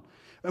John.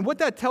 And what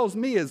that tells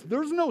me is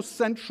there's no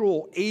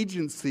central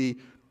agency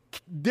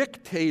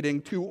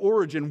dictating to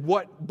Origen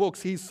what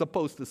books he's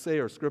supposed to say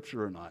are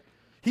Scripture or not.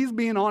 He's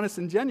being honest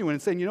and genuine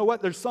and saying, you know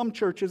what, there's some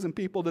churches and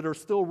people that are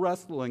still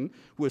wrestling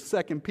with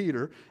 2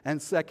 Peter and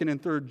 2nd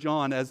and 3rd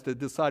John as to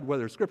decide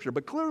whether it's Scripture.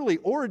 But clearly,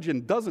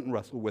 Origen doesn't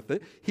wrestle with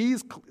it.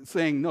 He's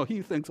saying, no,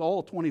 he thinks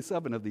all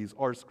 27 of these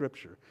are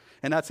Scripture.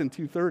 And that's in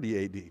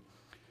 230 AD.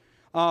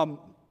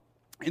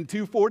 In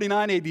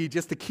 249 AD,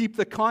 just to keep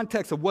the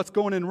context of what's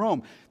going in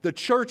Rome, the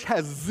church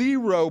has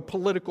zero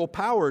political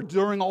power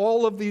during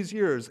all of these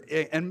years.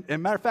 And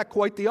matter of fact,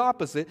 quite the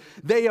opposite.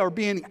 They are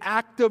being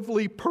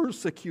actively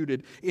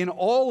persecuted in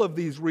all of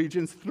these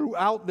regions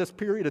throughout this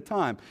period of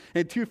time.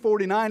 In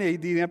 249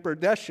 AD, the Emperor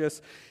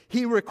Decius,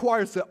 he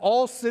requires that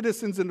all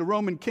citizens in the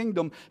Roman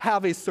kingdom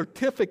have a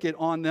certificate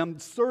on them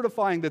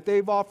certifying that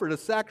they've offered a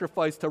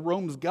sacrifice to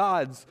Rome's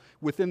gods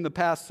within the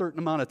past certain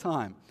amount of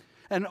time.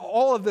 And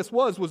all of this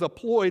was a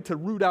ploy to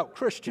root out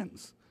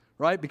Christians,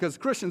 right? Because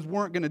Christians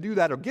weren't going to do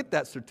that or get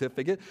that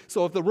certificate.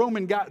 So if the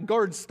Roman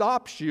guard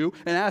stops you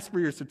and asks for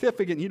your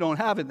certificate and you don't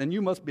have it, then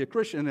you must be a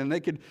Christian, and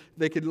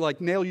they could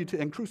like nail you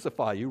and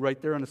crucify you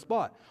right there on the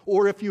spot.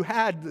 Or if you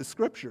had the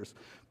Scriptures.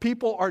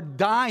 People are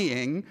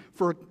dying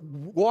for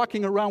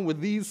walking around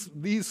with these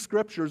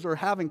Scriptures or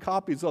having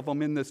copies of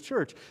them in this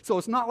church. So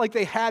it's not like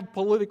they had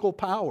political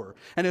power.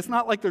 And it's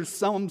not like there's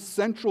some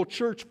central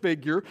church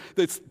figure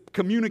that's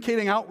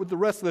communicating out with the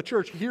rest of the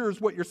church, here's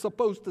what you're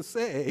supposed to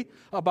say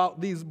about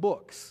these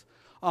books.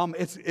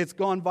 It's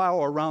gone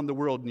viral around the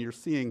world, and you're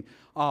seeing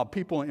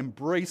people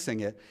embracing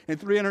it. In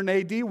 300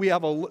 AD, we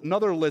have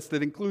another list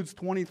that includes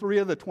 23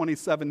 of the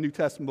 27 New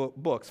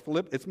Testament books.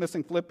 It's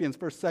missing Philippians,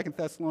 1st, 2nd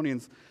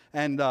Thessalonians,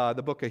 and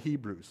the book of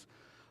Hebrews.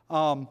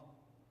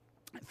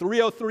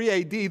 303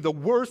 AD, the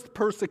worst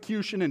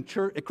persecution in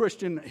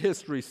Christian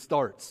history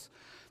starts.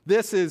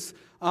 This is,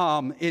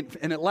 and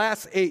it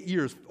lasts 8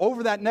 years.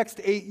 Over that next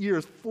 8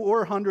 years,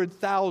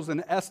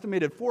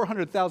 estimated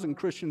 400,000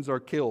 Christians are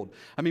killed.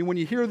 I mean, when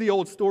you hear the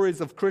old stories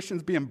of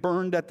Christians being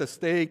burned at the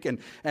stake and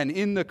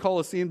in the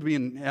Colosseum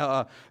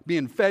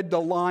being fed to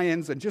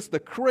lions and just the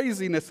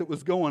craziness that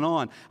was going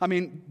on. I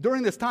mean,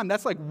 during this time,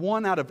 that's like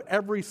 1 out of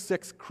every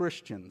 6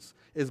 Christians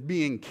is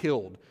being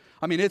killed.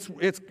 I mean, it's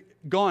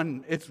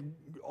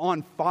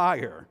on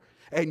fire.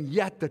 And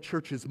yet the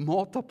church is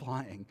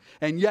multiplying.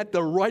 And yet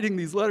they're writing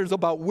these letters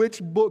about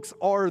which books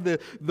are the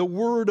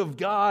Word of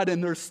God.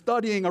 And they're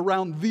studying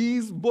around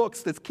these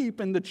books that's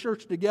keeping the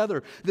church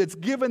together. That's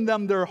given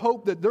them their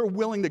hope that they're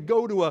willing to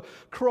go to a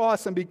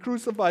cross and be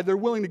crucified. They're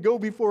willing to go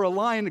before a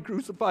lion and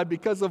crucified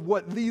because of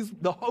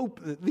the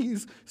hope that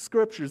these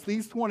Scriptures,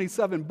 these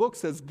 27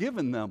 books has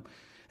given them.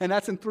 And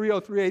that's in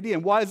 303 AD.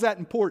 And why is that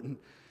important?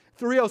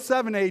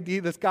 307 AD,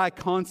 this guy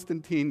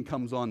Constantine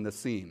comes on the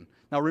scene.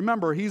 Now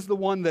remember, he's the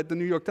one that the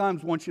New York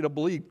Times wants you to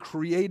believe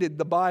created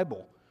the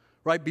Bible,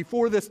 right?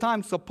 Before this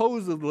time,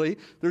 supposedly,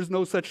 there's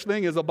no such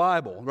thing as a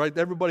Bible, right?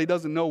 Everybody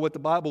doesn't know what the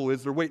Bible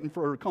is. They're waiting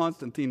for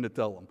Constantine to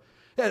tell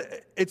them.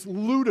 It's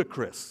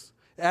ludicrous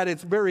at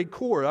its very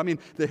core. I mean,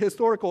 the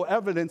historical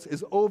evidence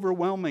is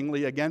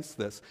overwhelmingly against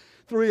this.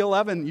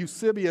 311,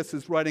 Eusebius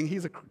is writing.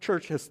 He's a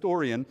church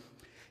historian.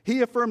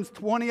 He affirms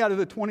 20 out of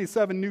the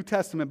 27 New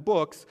Testament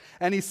books,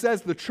 and he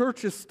says the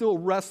church is still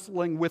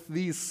wrestling with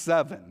these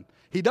 7.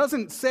 He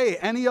doesn't say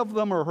any of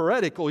them are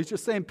heretical. He's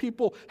just saying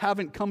people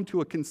haven't come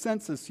to a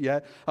consensus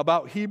yet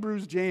about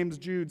Hebrews, James,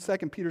 Jude, 2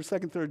 Peter,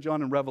 2nd, 3rd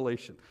John, and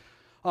Revelation.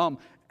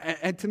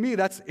 And to me,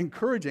 that's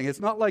encouraging. It's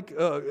not like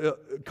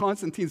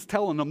Constantine's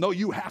telling them, no,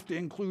 you have to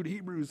include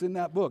Hebrews in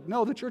that book.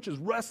 No, the church is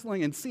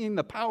wrestling and seeing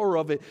the power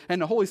of it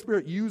and the Holy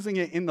Spirit using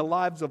it in the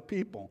lives of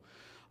people.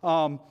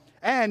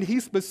 And he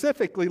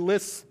specifically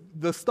lists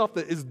the stuff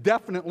that is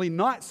definitely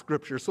not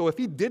Scripture. So if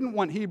he didn't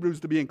want Hebrews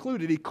to be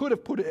included, he could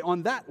have put it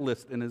on that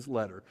list in his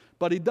letter.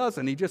 But he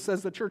doesn't. He just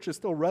says the church is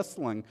still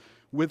wrestling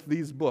with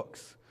these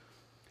books.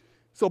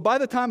 So by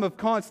the time of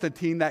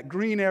Constantine, that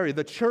green area,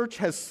 the church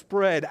has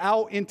spread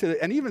out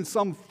into, and even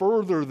some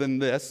further than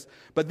this,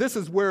 but this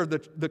is where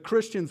the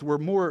Christians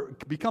were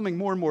becoming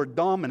more and more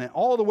dominant,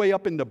 all the way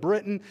up into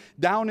Britain,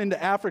 down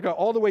into Africa,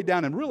 all the way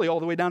down, and really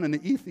all the way down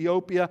into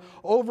Ethiopia,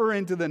 over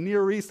into the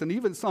Near East, and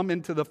even some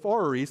into the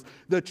Far East.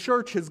 The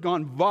church has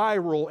gone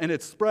viral and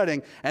it's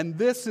spreading, and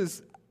this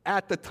is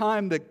at the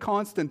time that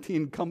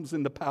Constantine comes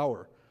into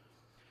power.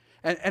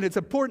 And it's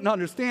important to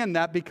understand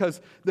that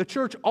because the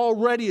church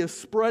already is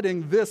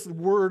spreading this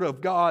word of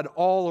God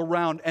all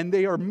around, and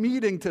they are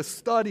meeting to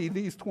study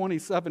these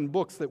 27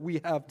 books that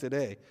we have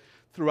today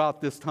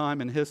throughout this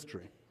time in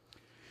history.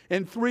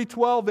 In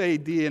 312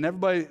 AD, and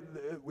everybody,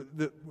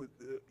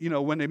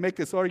 when they make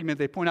this argument,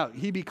 they point out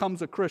he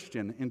becomes a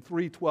Christian in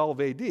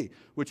 312 AD,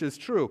 which is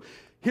true.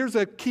 Here's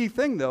a key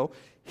thing, though.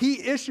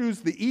 He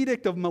issues the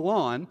Edict of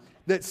Milan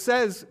that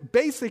says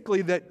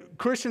basically that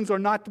Christians are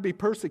not to be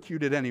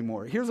persecuted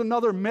anymore. Here's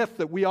another myth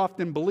that we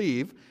often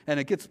believe, and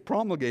it gets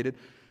promulgated.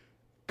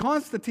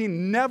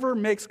 Constantine never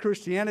makes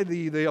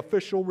Christianity the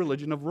official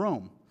religion of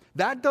Rome.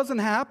 That doesn't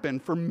happen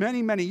for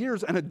many, many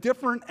years, and a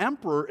different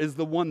emperor is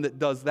the one that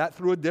does that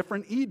through a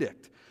different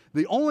edict.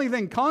 The only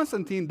thing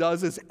Constantine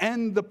does is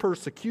end the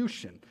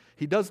persecution.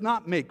 He does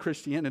not make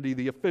Christianity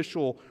the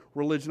official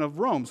religion of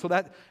Rome. So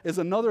that is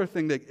another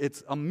thing that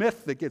it's a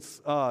myth that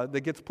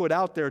gets put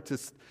out there to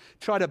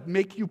try to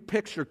make you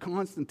picture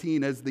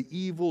Constantine as the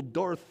evil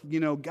Darth,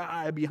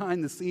 guy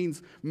behind the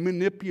scenes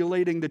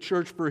manipulating the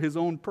church for his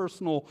own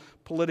personal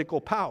political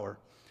power.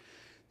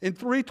 In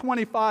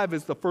 325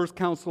 is the First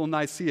Council of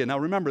Nicaea. Now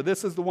remember,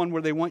 this is the one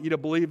where they want you to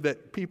believe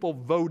that people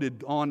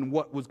voted on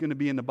what was going to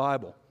be in the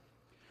Bible.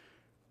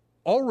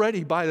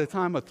 Already by the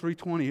time of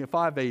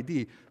 325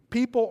 AD,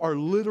 people are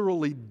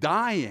literally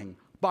dying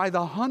by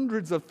the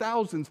hundreds of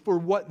thousands for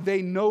what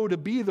they know to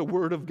be the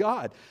Word of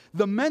God.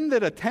 The men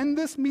that attend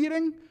this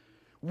meeting,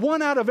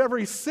 1 out of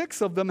every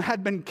 6 of them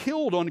had been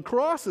killed on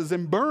crosses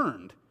and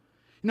burned.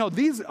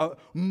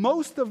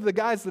 Most of the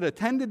guys that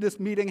attended this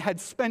meeting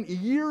had spent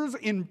years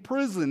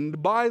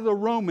imprisoned by the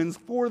Romans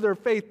for their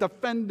faith,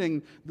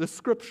 defending the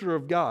Scripture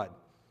of God.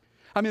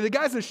 The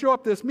guys that show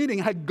up to this meeting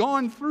had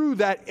gone through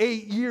that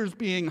 8 years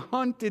being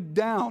hunted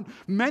down,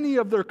 many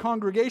of their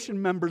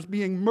congregation members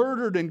being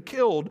murdered and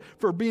killed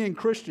for being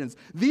Christians.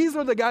 These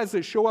are the guys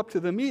that show up to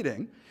the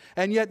meeting,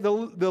 and yet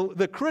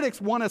the critics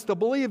want us to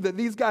believe that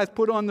these guys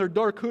put on their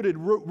dark hooded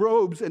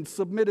robes and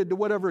submitted to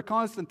whatever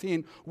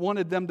Constantine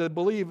wanted them to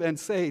believe and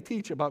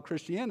teach about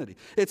Christianity.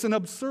 It's an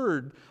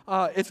absurd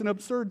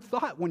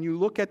thought when you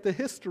look at the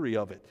history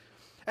of it.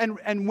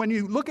 And when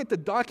you look at the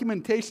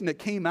documentation that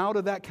came out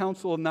of that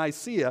Council of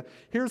Nicaea,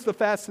 here's the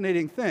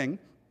fascinating thing.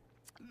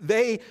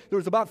 There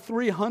was about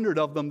 300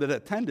 of them that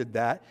attended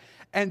that,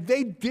 and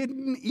they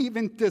didn't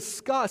even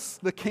discuss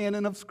the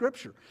canon of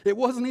Scripture. It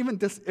wasn't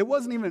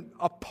even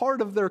a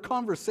part of their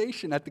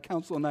conversation at the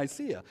Council of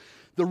Nicaea.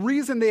 The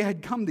reason they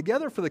had come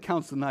together for the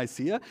Council of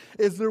Nicaea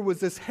is there was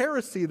this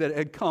heresy that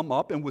had come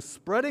up and was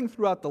spreading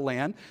throughout the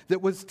land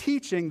that was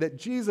teaching that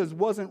Jesus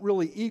wasn't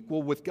really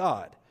equal with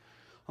God.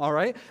 All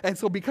right? And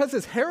so because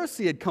this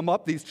heresy had come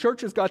up, these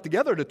churches got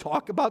together to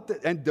talk about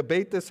and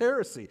debate this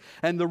heresy.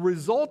 And the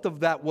result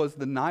of that was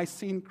the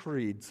Nicene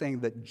Creed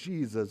saying that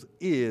Jesus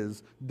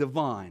is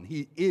divine.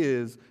 He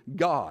is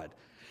God.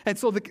 And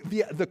so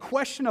the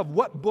question of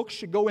what books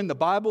should go in the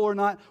Bible or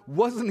not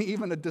wasn't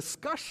even a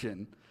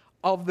discussion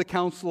of the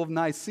Council of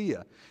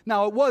Nicaea.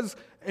 Now, it was,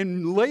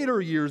 in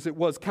later years, it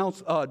was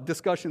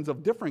discussions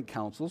of different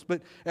councils,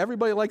 but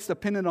everybody likes to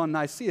pin it on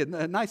Nicaea.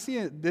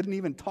 Nicaea didn't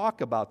even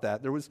talk about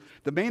that.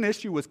 The main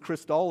issue was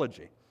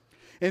Christology.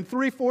 In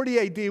 340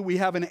 AD, we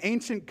have an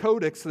ancient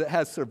codex that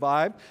has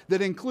survived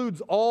that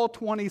includes all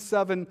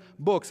 27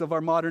 books of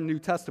our modern New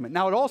Testament.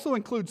 Now, it also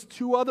includes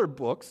 2 other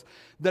books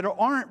that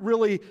aren't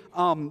really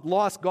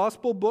lost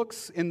gospel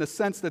books in the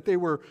sense that they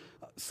were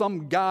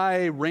some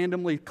guy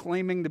randomly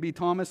claiming to be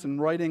Thomas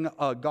and writing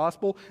a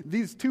gospel.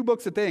 These 2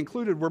 books that they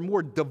included were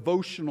more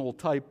devotional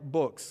type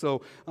books.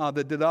 So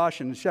the Didache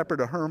and Shepherd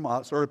of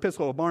Hermas, or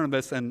Epistle of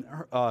Barnabas, and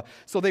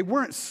so they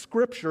weren't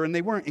scripture and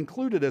they weren't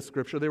included as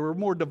scripture. They were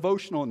more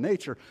devotional in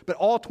nature. But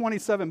all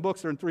 27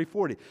 books are in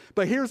 340.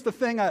 But here's the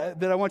thing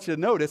that I want you to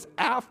notice.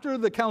 After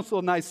the Council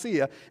of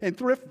Nicaea in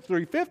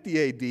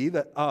 350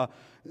 AD,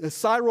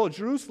 Cyril of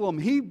Jerusalem,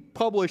 he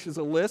publishes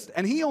a list,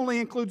 and he only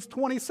includes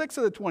 26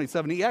 of the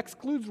 27. He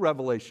excludes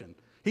Revelation.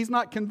 He's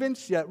not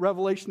convinced yet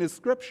Revelation is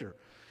Scripture.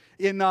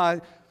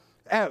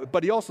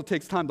 But he also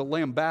takes time to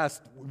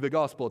lambast the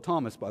Gospel of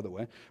Thomas, by the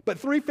way. But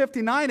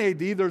 359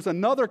 AD, there's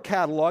another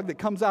catalog that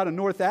comes out of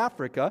North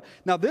Africa.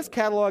 Now, this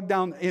catalog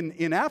down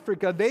in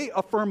Africa, they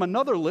affirm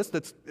another list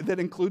that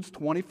includes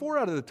 24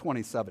 out of the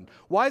 27.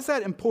 Why is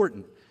that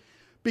important?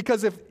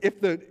 Because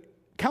if the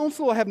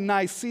Council of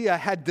Nicaea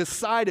had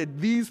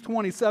decided these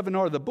 27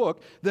 are the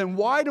book, then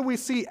why do we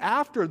see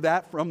after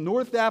that from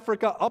North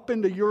Africa up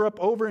into Europe,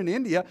 over in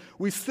India,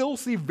 we still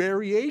see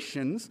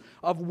variations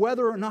of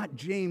whether or not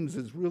James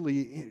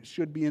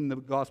should be in the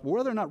gospel,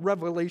 whether or not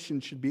Revelation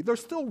should be. They're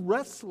still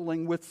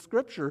wrestling with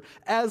Scripture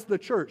as the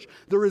church.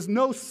 There is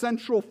no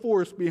central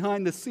force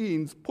behind the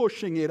scenes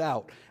pushing it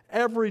out.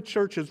 Every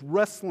church is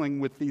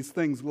wrestling with these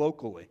things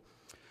locally.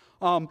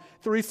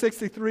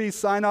 363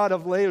 Synod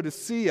of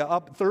Laodicea,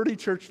 up 30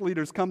 church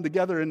leaders come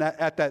together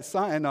at that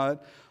synod,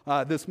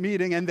 this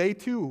meeting, and they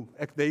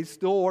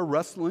still are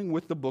wrestling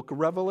with the book of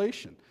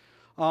Revelation.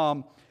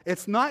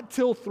 It's not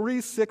till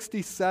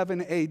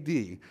 367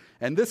 AD,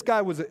 and this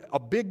guy was a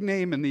big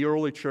name in the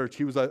early church.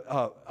 He was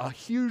a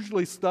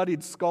hugely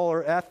studied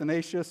scholar,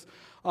 Athanasius.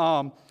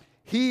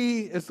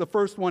 He is the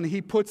first one.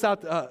 He puts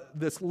out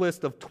this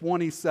list of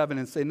 27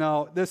 and say,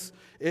 no, this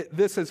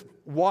is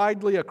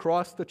widely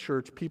across the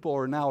church. People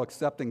are now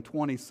accepting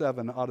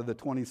 27 out of the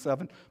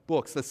 27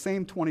 books, the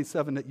same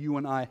 27 that you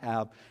and I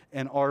have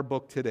in our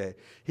book today.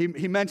 He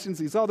mentions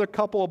these other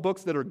couple of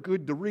books that are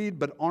good to read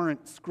but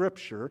aren't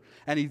Scripture,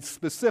 and he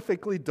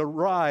specifically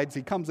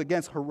he comes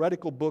against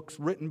heretical books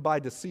written by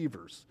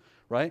deceivers,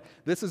 right?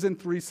 This is in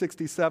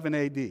 367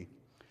 AD.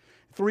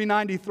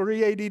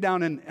 393 AD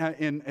down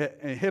in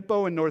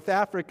Hippo in North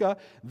Africa,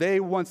 they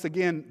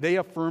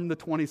affirm the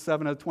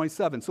 27 of the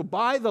 27. So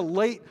by the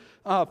late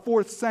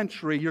 4th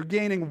century, you're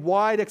gaining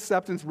wide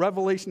acceptance.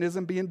 Revelation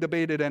isn't being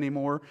debated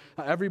anymore.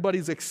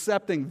 Everybody's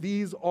accepting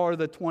these are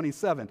the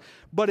 27.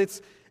 But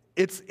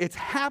it's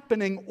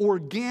happening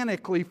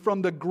organically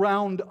from the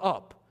ground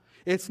up.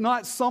 It's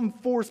not some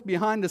force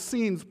behind the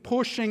scenes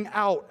pushing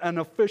out an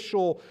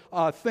official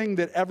thing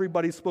that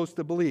everybody's supposed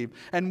to believe.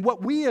 And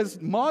what we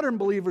as modern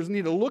believers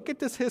need to look at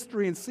this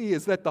history and see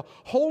is that the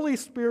Holy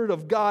Spirit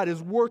of God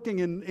is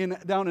working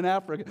down in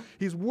Africa.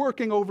 He's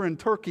working over in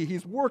Turkey.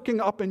 He's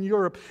working up in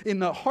Europe in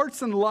the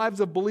hearts and lives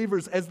of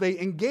believers as they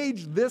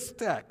engage this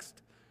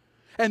text.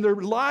 And their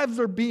lives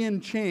are being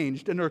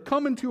changed, and they're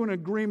coming to an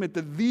agreement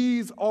that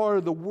these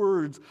are the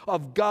words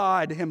of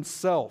God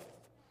Himself.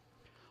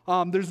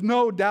 There's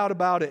no doubt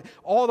about it.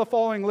 All the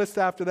following lists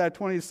after that,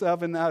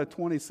 27 out of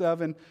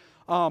 27.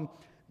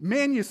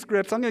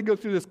 Manuscripts, I'm going to go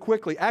through this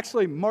quickly.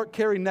 Actually, Mark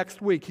Carey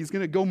next week, he's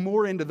going to go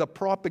more into the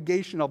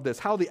propagation of this,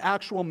 how the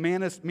actual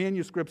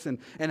manuscripts and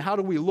how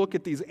do we look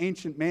at these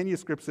ancient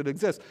manuscripts that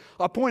exist.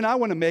 A point I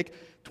want to make,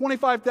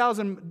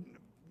 25,000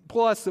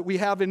 plus that we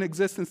have in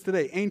existence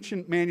today,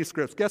 ancient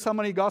manuscripts. Guess how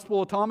many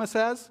Gospel of Thomas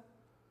has?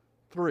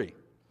 3,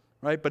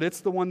 right? But it's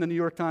the one the New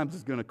York Times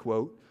is going to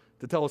quote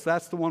to tell us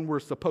that's the one we're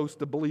supposed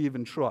to believe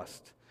and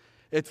trust.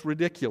 It's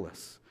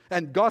ridiculous.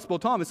 And Gospel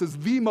of Thomas is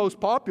the most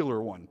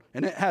popular one,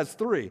 and it has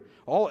 3.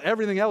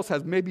 Everything else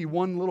has maybe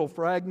one little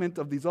fragment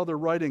of these other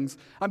writings.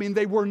 I mean,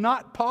 they were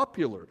not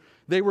popular.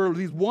 They were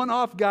these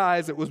one-off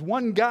guys. It was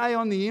one guy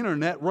on the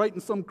internet writing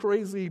some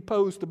crazy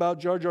post about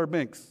Jar Jar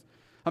Binks.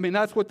 I mean,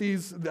 that's what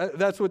these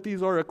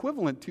are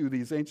equivalent to,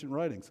 these ancient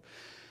writings.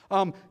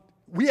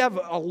 We have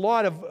a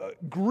lot of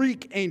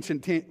Greek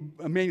ancient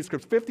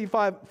manuscripts,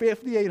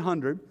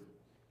 5,800.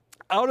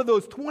 Out of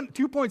those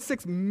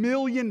 2.6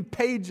 million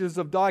pages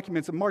of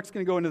documents, and Mark's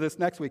going to go into this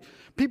next week,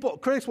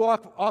 critics will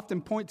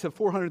often point to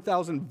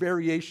 400,000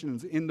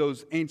 variations in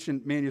those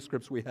ancient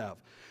manuscripts we have.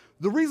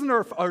 The reason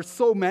there are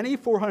so many,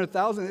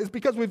 400,000, is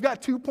because we've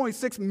got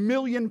 2.6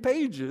 million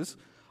pages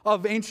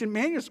of ancient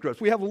manuscripts.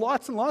 We have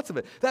lots and lots of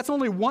it. That's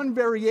only one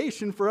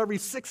variation for every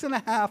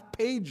 6.5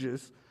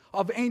 pages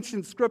of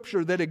ancient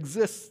scripture that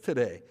exists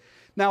today.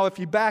 Now, if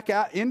you back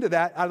out into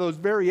that, out of those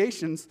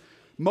variations,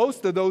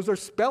 most of those are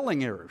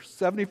spelling errors.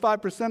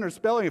 75% are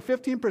spelling errors.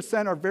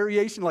 15% are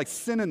variation like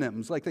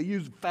synonyms, like they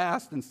use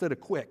fast instead of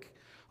quick.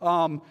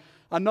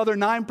 Another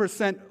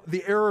 9%,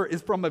 the error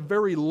is from a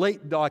very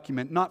late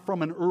document, not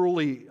from an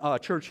early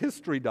church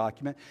history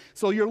document.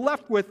 So you're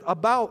left with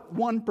about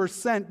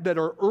 1% that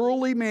are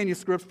early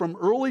manuscripts from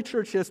early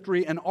church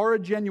history and are a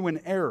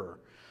genuine error,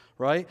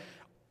 right?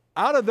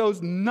 Out of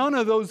those, none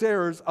of those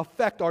errors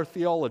affect our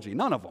theology,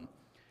 none of them.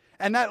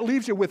 And that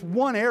leaves you with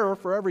one error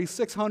for every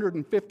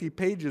 650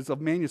 pages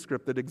of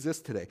manuscript that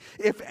exists today.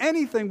 If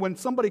anything, when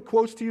somebody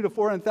quotes to you the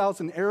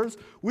 400,000 errors,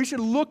 we should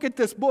look at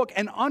this book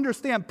and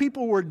understand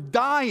people were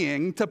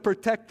dying to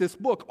protect this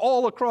book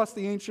all across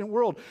the ancient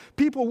world.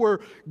 People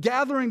were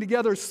gathering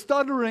together,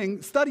 studying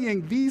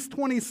these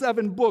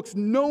 27 books,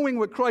 knowing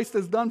what Christ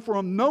has done for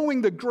them,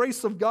 knowing the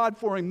grace of God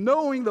for him,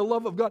 knowing the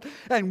love of God,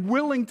 and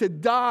willing to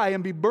die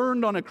and be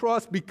burned on a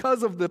cross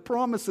because of the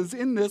promises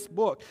in this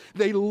book.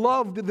 They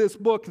loved this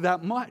book that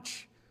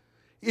much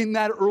in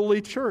that early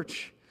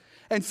church.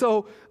 And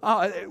so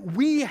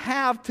we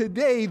have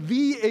today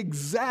the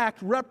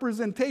exact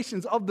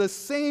representations of the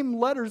same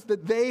letters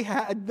that they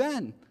had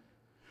then.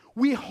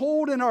 We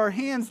hold in our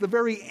hands the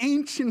very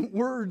ancient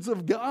words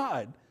of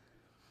God.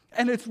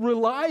 And it's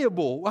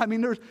reliable. I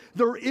mean,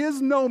 there is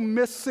no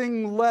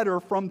missing letter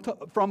from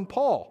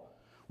Paul.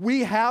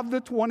 We have the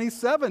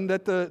 27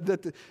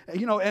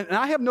 and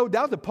I have no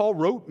doubt that Paul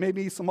wrote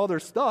maybe some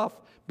other stuff,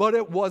 but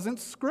it wasn't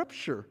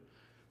Scripture.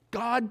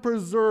 God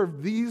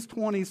preserved these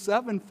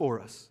 27 for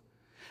us.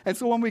 And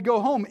so when we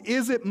go home,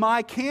 is it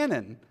my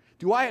canon?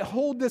 Do I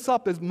hold this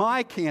up as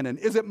my canon?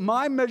 Is it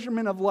my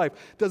measurement of life?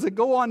 Does it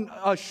go on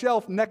a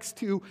shelf next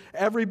to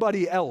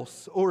everybody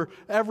else or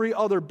every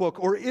other book?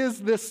 Or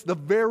is this the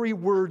very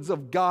words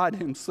of God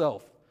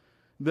himself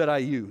that I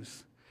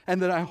use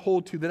and that I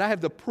hold to, that I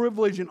have the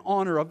privilege and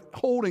honor of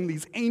holding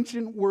these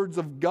ancient words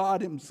of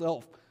God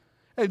himself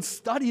and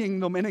studying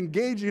them and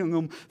engaging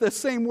them the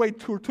same way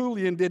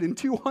Tertullian did in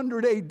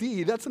 200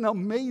 AD? That's an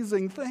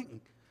amazing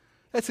thing.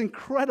 That's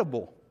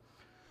incredible.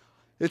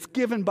 It's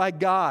given by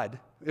God.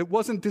 It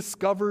wasn't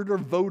discovered or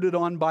voted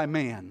on by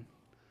man.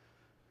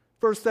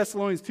 1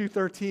 Thessalonians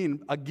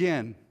 2:13,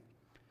 again,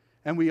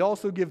 and we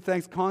also give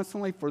thanks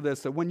constantly for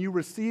this, that when you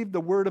received the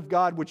word of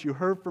God which you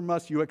heard from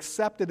us, you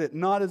accepted it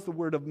not as the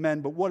word of men,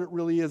 but what it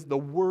really is, the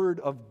word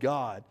of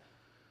God,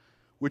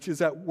 which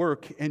is at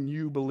work in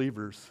you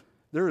believers.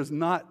 There is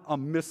not a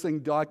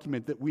missing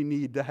document that we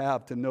need to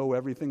have to know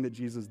everything that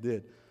Jesus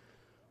did.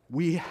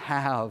 We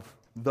have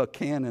the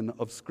canon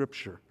of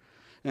Scripture,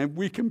 and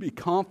we can be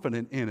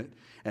confident in it.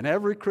 And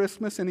every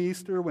Christmas and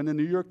Easter, when the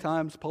New York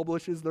Times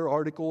publishes their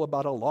article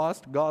about a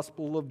lost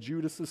gospel of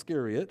Judas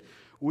Iscariot,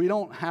 we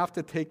don't have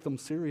to take them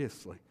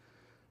seriously.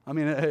 I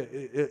mean,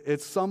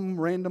 it's some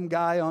random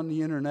guy on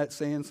the internet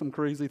saying some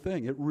crazy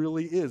thing. It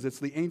really is. It's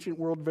the ancient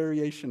world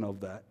variation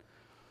of that.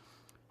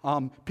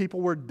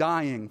 People were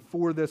dying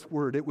for this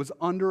word. It was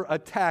under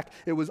attack.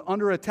 It was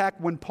under attack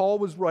when Paul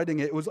was writing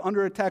it. It was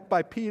under attack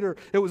by Peter.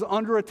 It was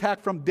under attack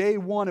from day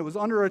one. It was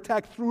under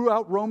attack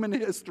throughout Roman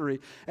history.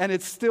 And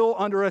it's still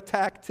under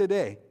attack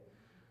today.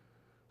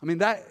 I mean,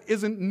 that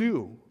isn't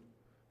new.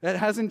 That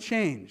hasn't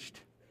changed.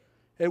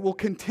 It will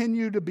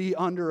continue to be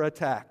under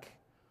attack.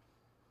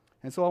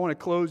 And so I want to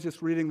close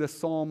just reading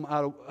this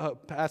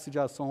passage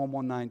out of Psalm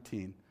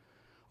 119.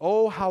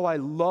 Oh, how I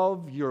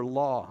love your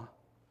law.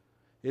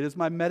 It is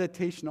my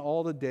meditation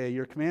all the day.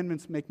 Your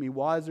commandments make me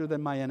wiser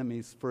than my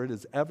enemies, for it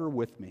is ever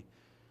with me.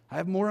 I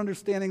have more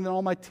understanding than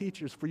all my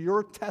teachers, for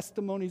your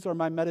testimonies are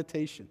my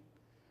meditation.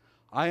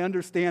 I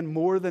understand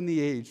more than the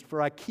aged,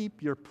 for I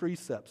keep your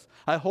precepts.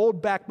 I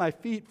hold back my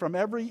feet from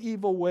every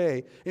evil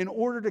way in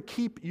order to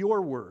keep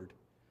your word.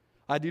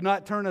 I do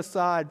not turn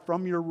aside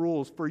from your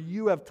rules, for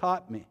you have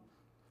taught me.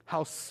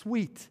 How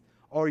sweet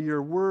are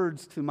your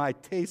words to my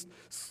taste,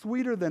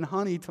 sweeter than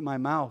honey to my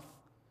mouth.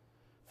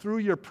 Through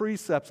your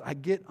precepts I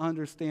get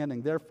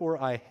understanding.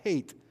 Therefore I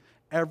hate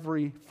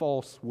every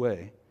false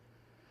way.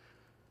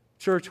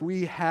 Church,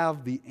 we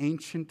have the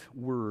ancient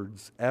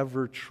words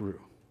ever true.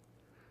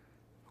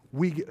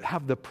 We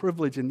have the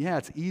privilege, and yeah,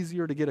 it's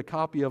easier to get a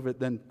copy of it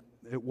than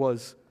it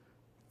was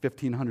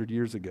 1,500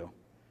 years ago.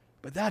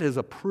 But that is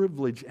a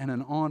privilege and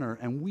an honor,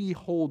 and we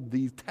hold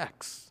these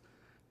texts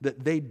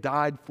that they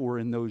died for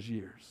in those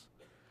years.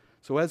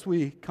 So as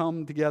we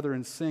come together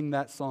and sing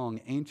that song,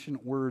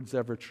 Ancient Words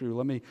Ever True,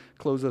 let me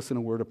close us in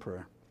a word of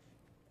prayer.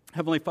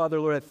 Heavenly Father,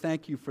 Lord, I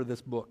thank you for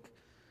this book.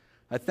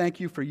 I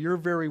thank you for your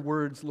very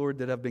words, Lord,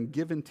 that have been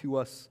given to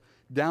us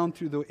down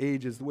through the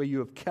ages, the way you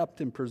have kept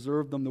and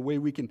preserved them, the way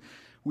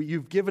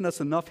you've given us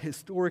enough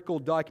historical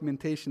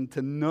documentation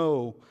to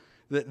know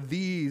that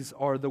these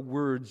are the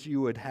words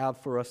you would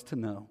have for us to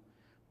know.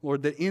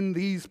 Lord, that in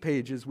these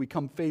pages we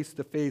come face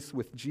to face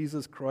with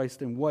Jesus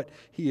Christ and what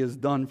he has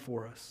done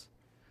for us.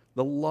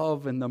 The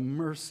love and the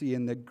mercy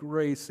and the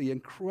grace, the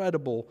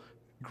incredible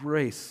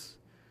grace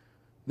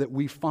that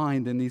we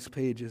find in these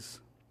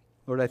pages.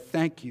 Lord, I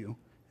thank you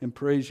and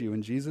praise you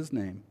in Jesus'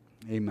 name.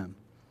 Amen.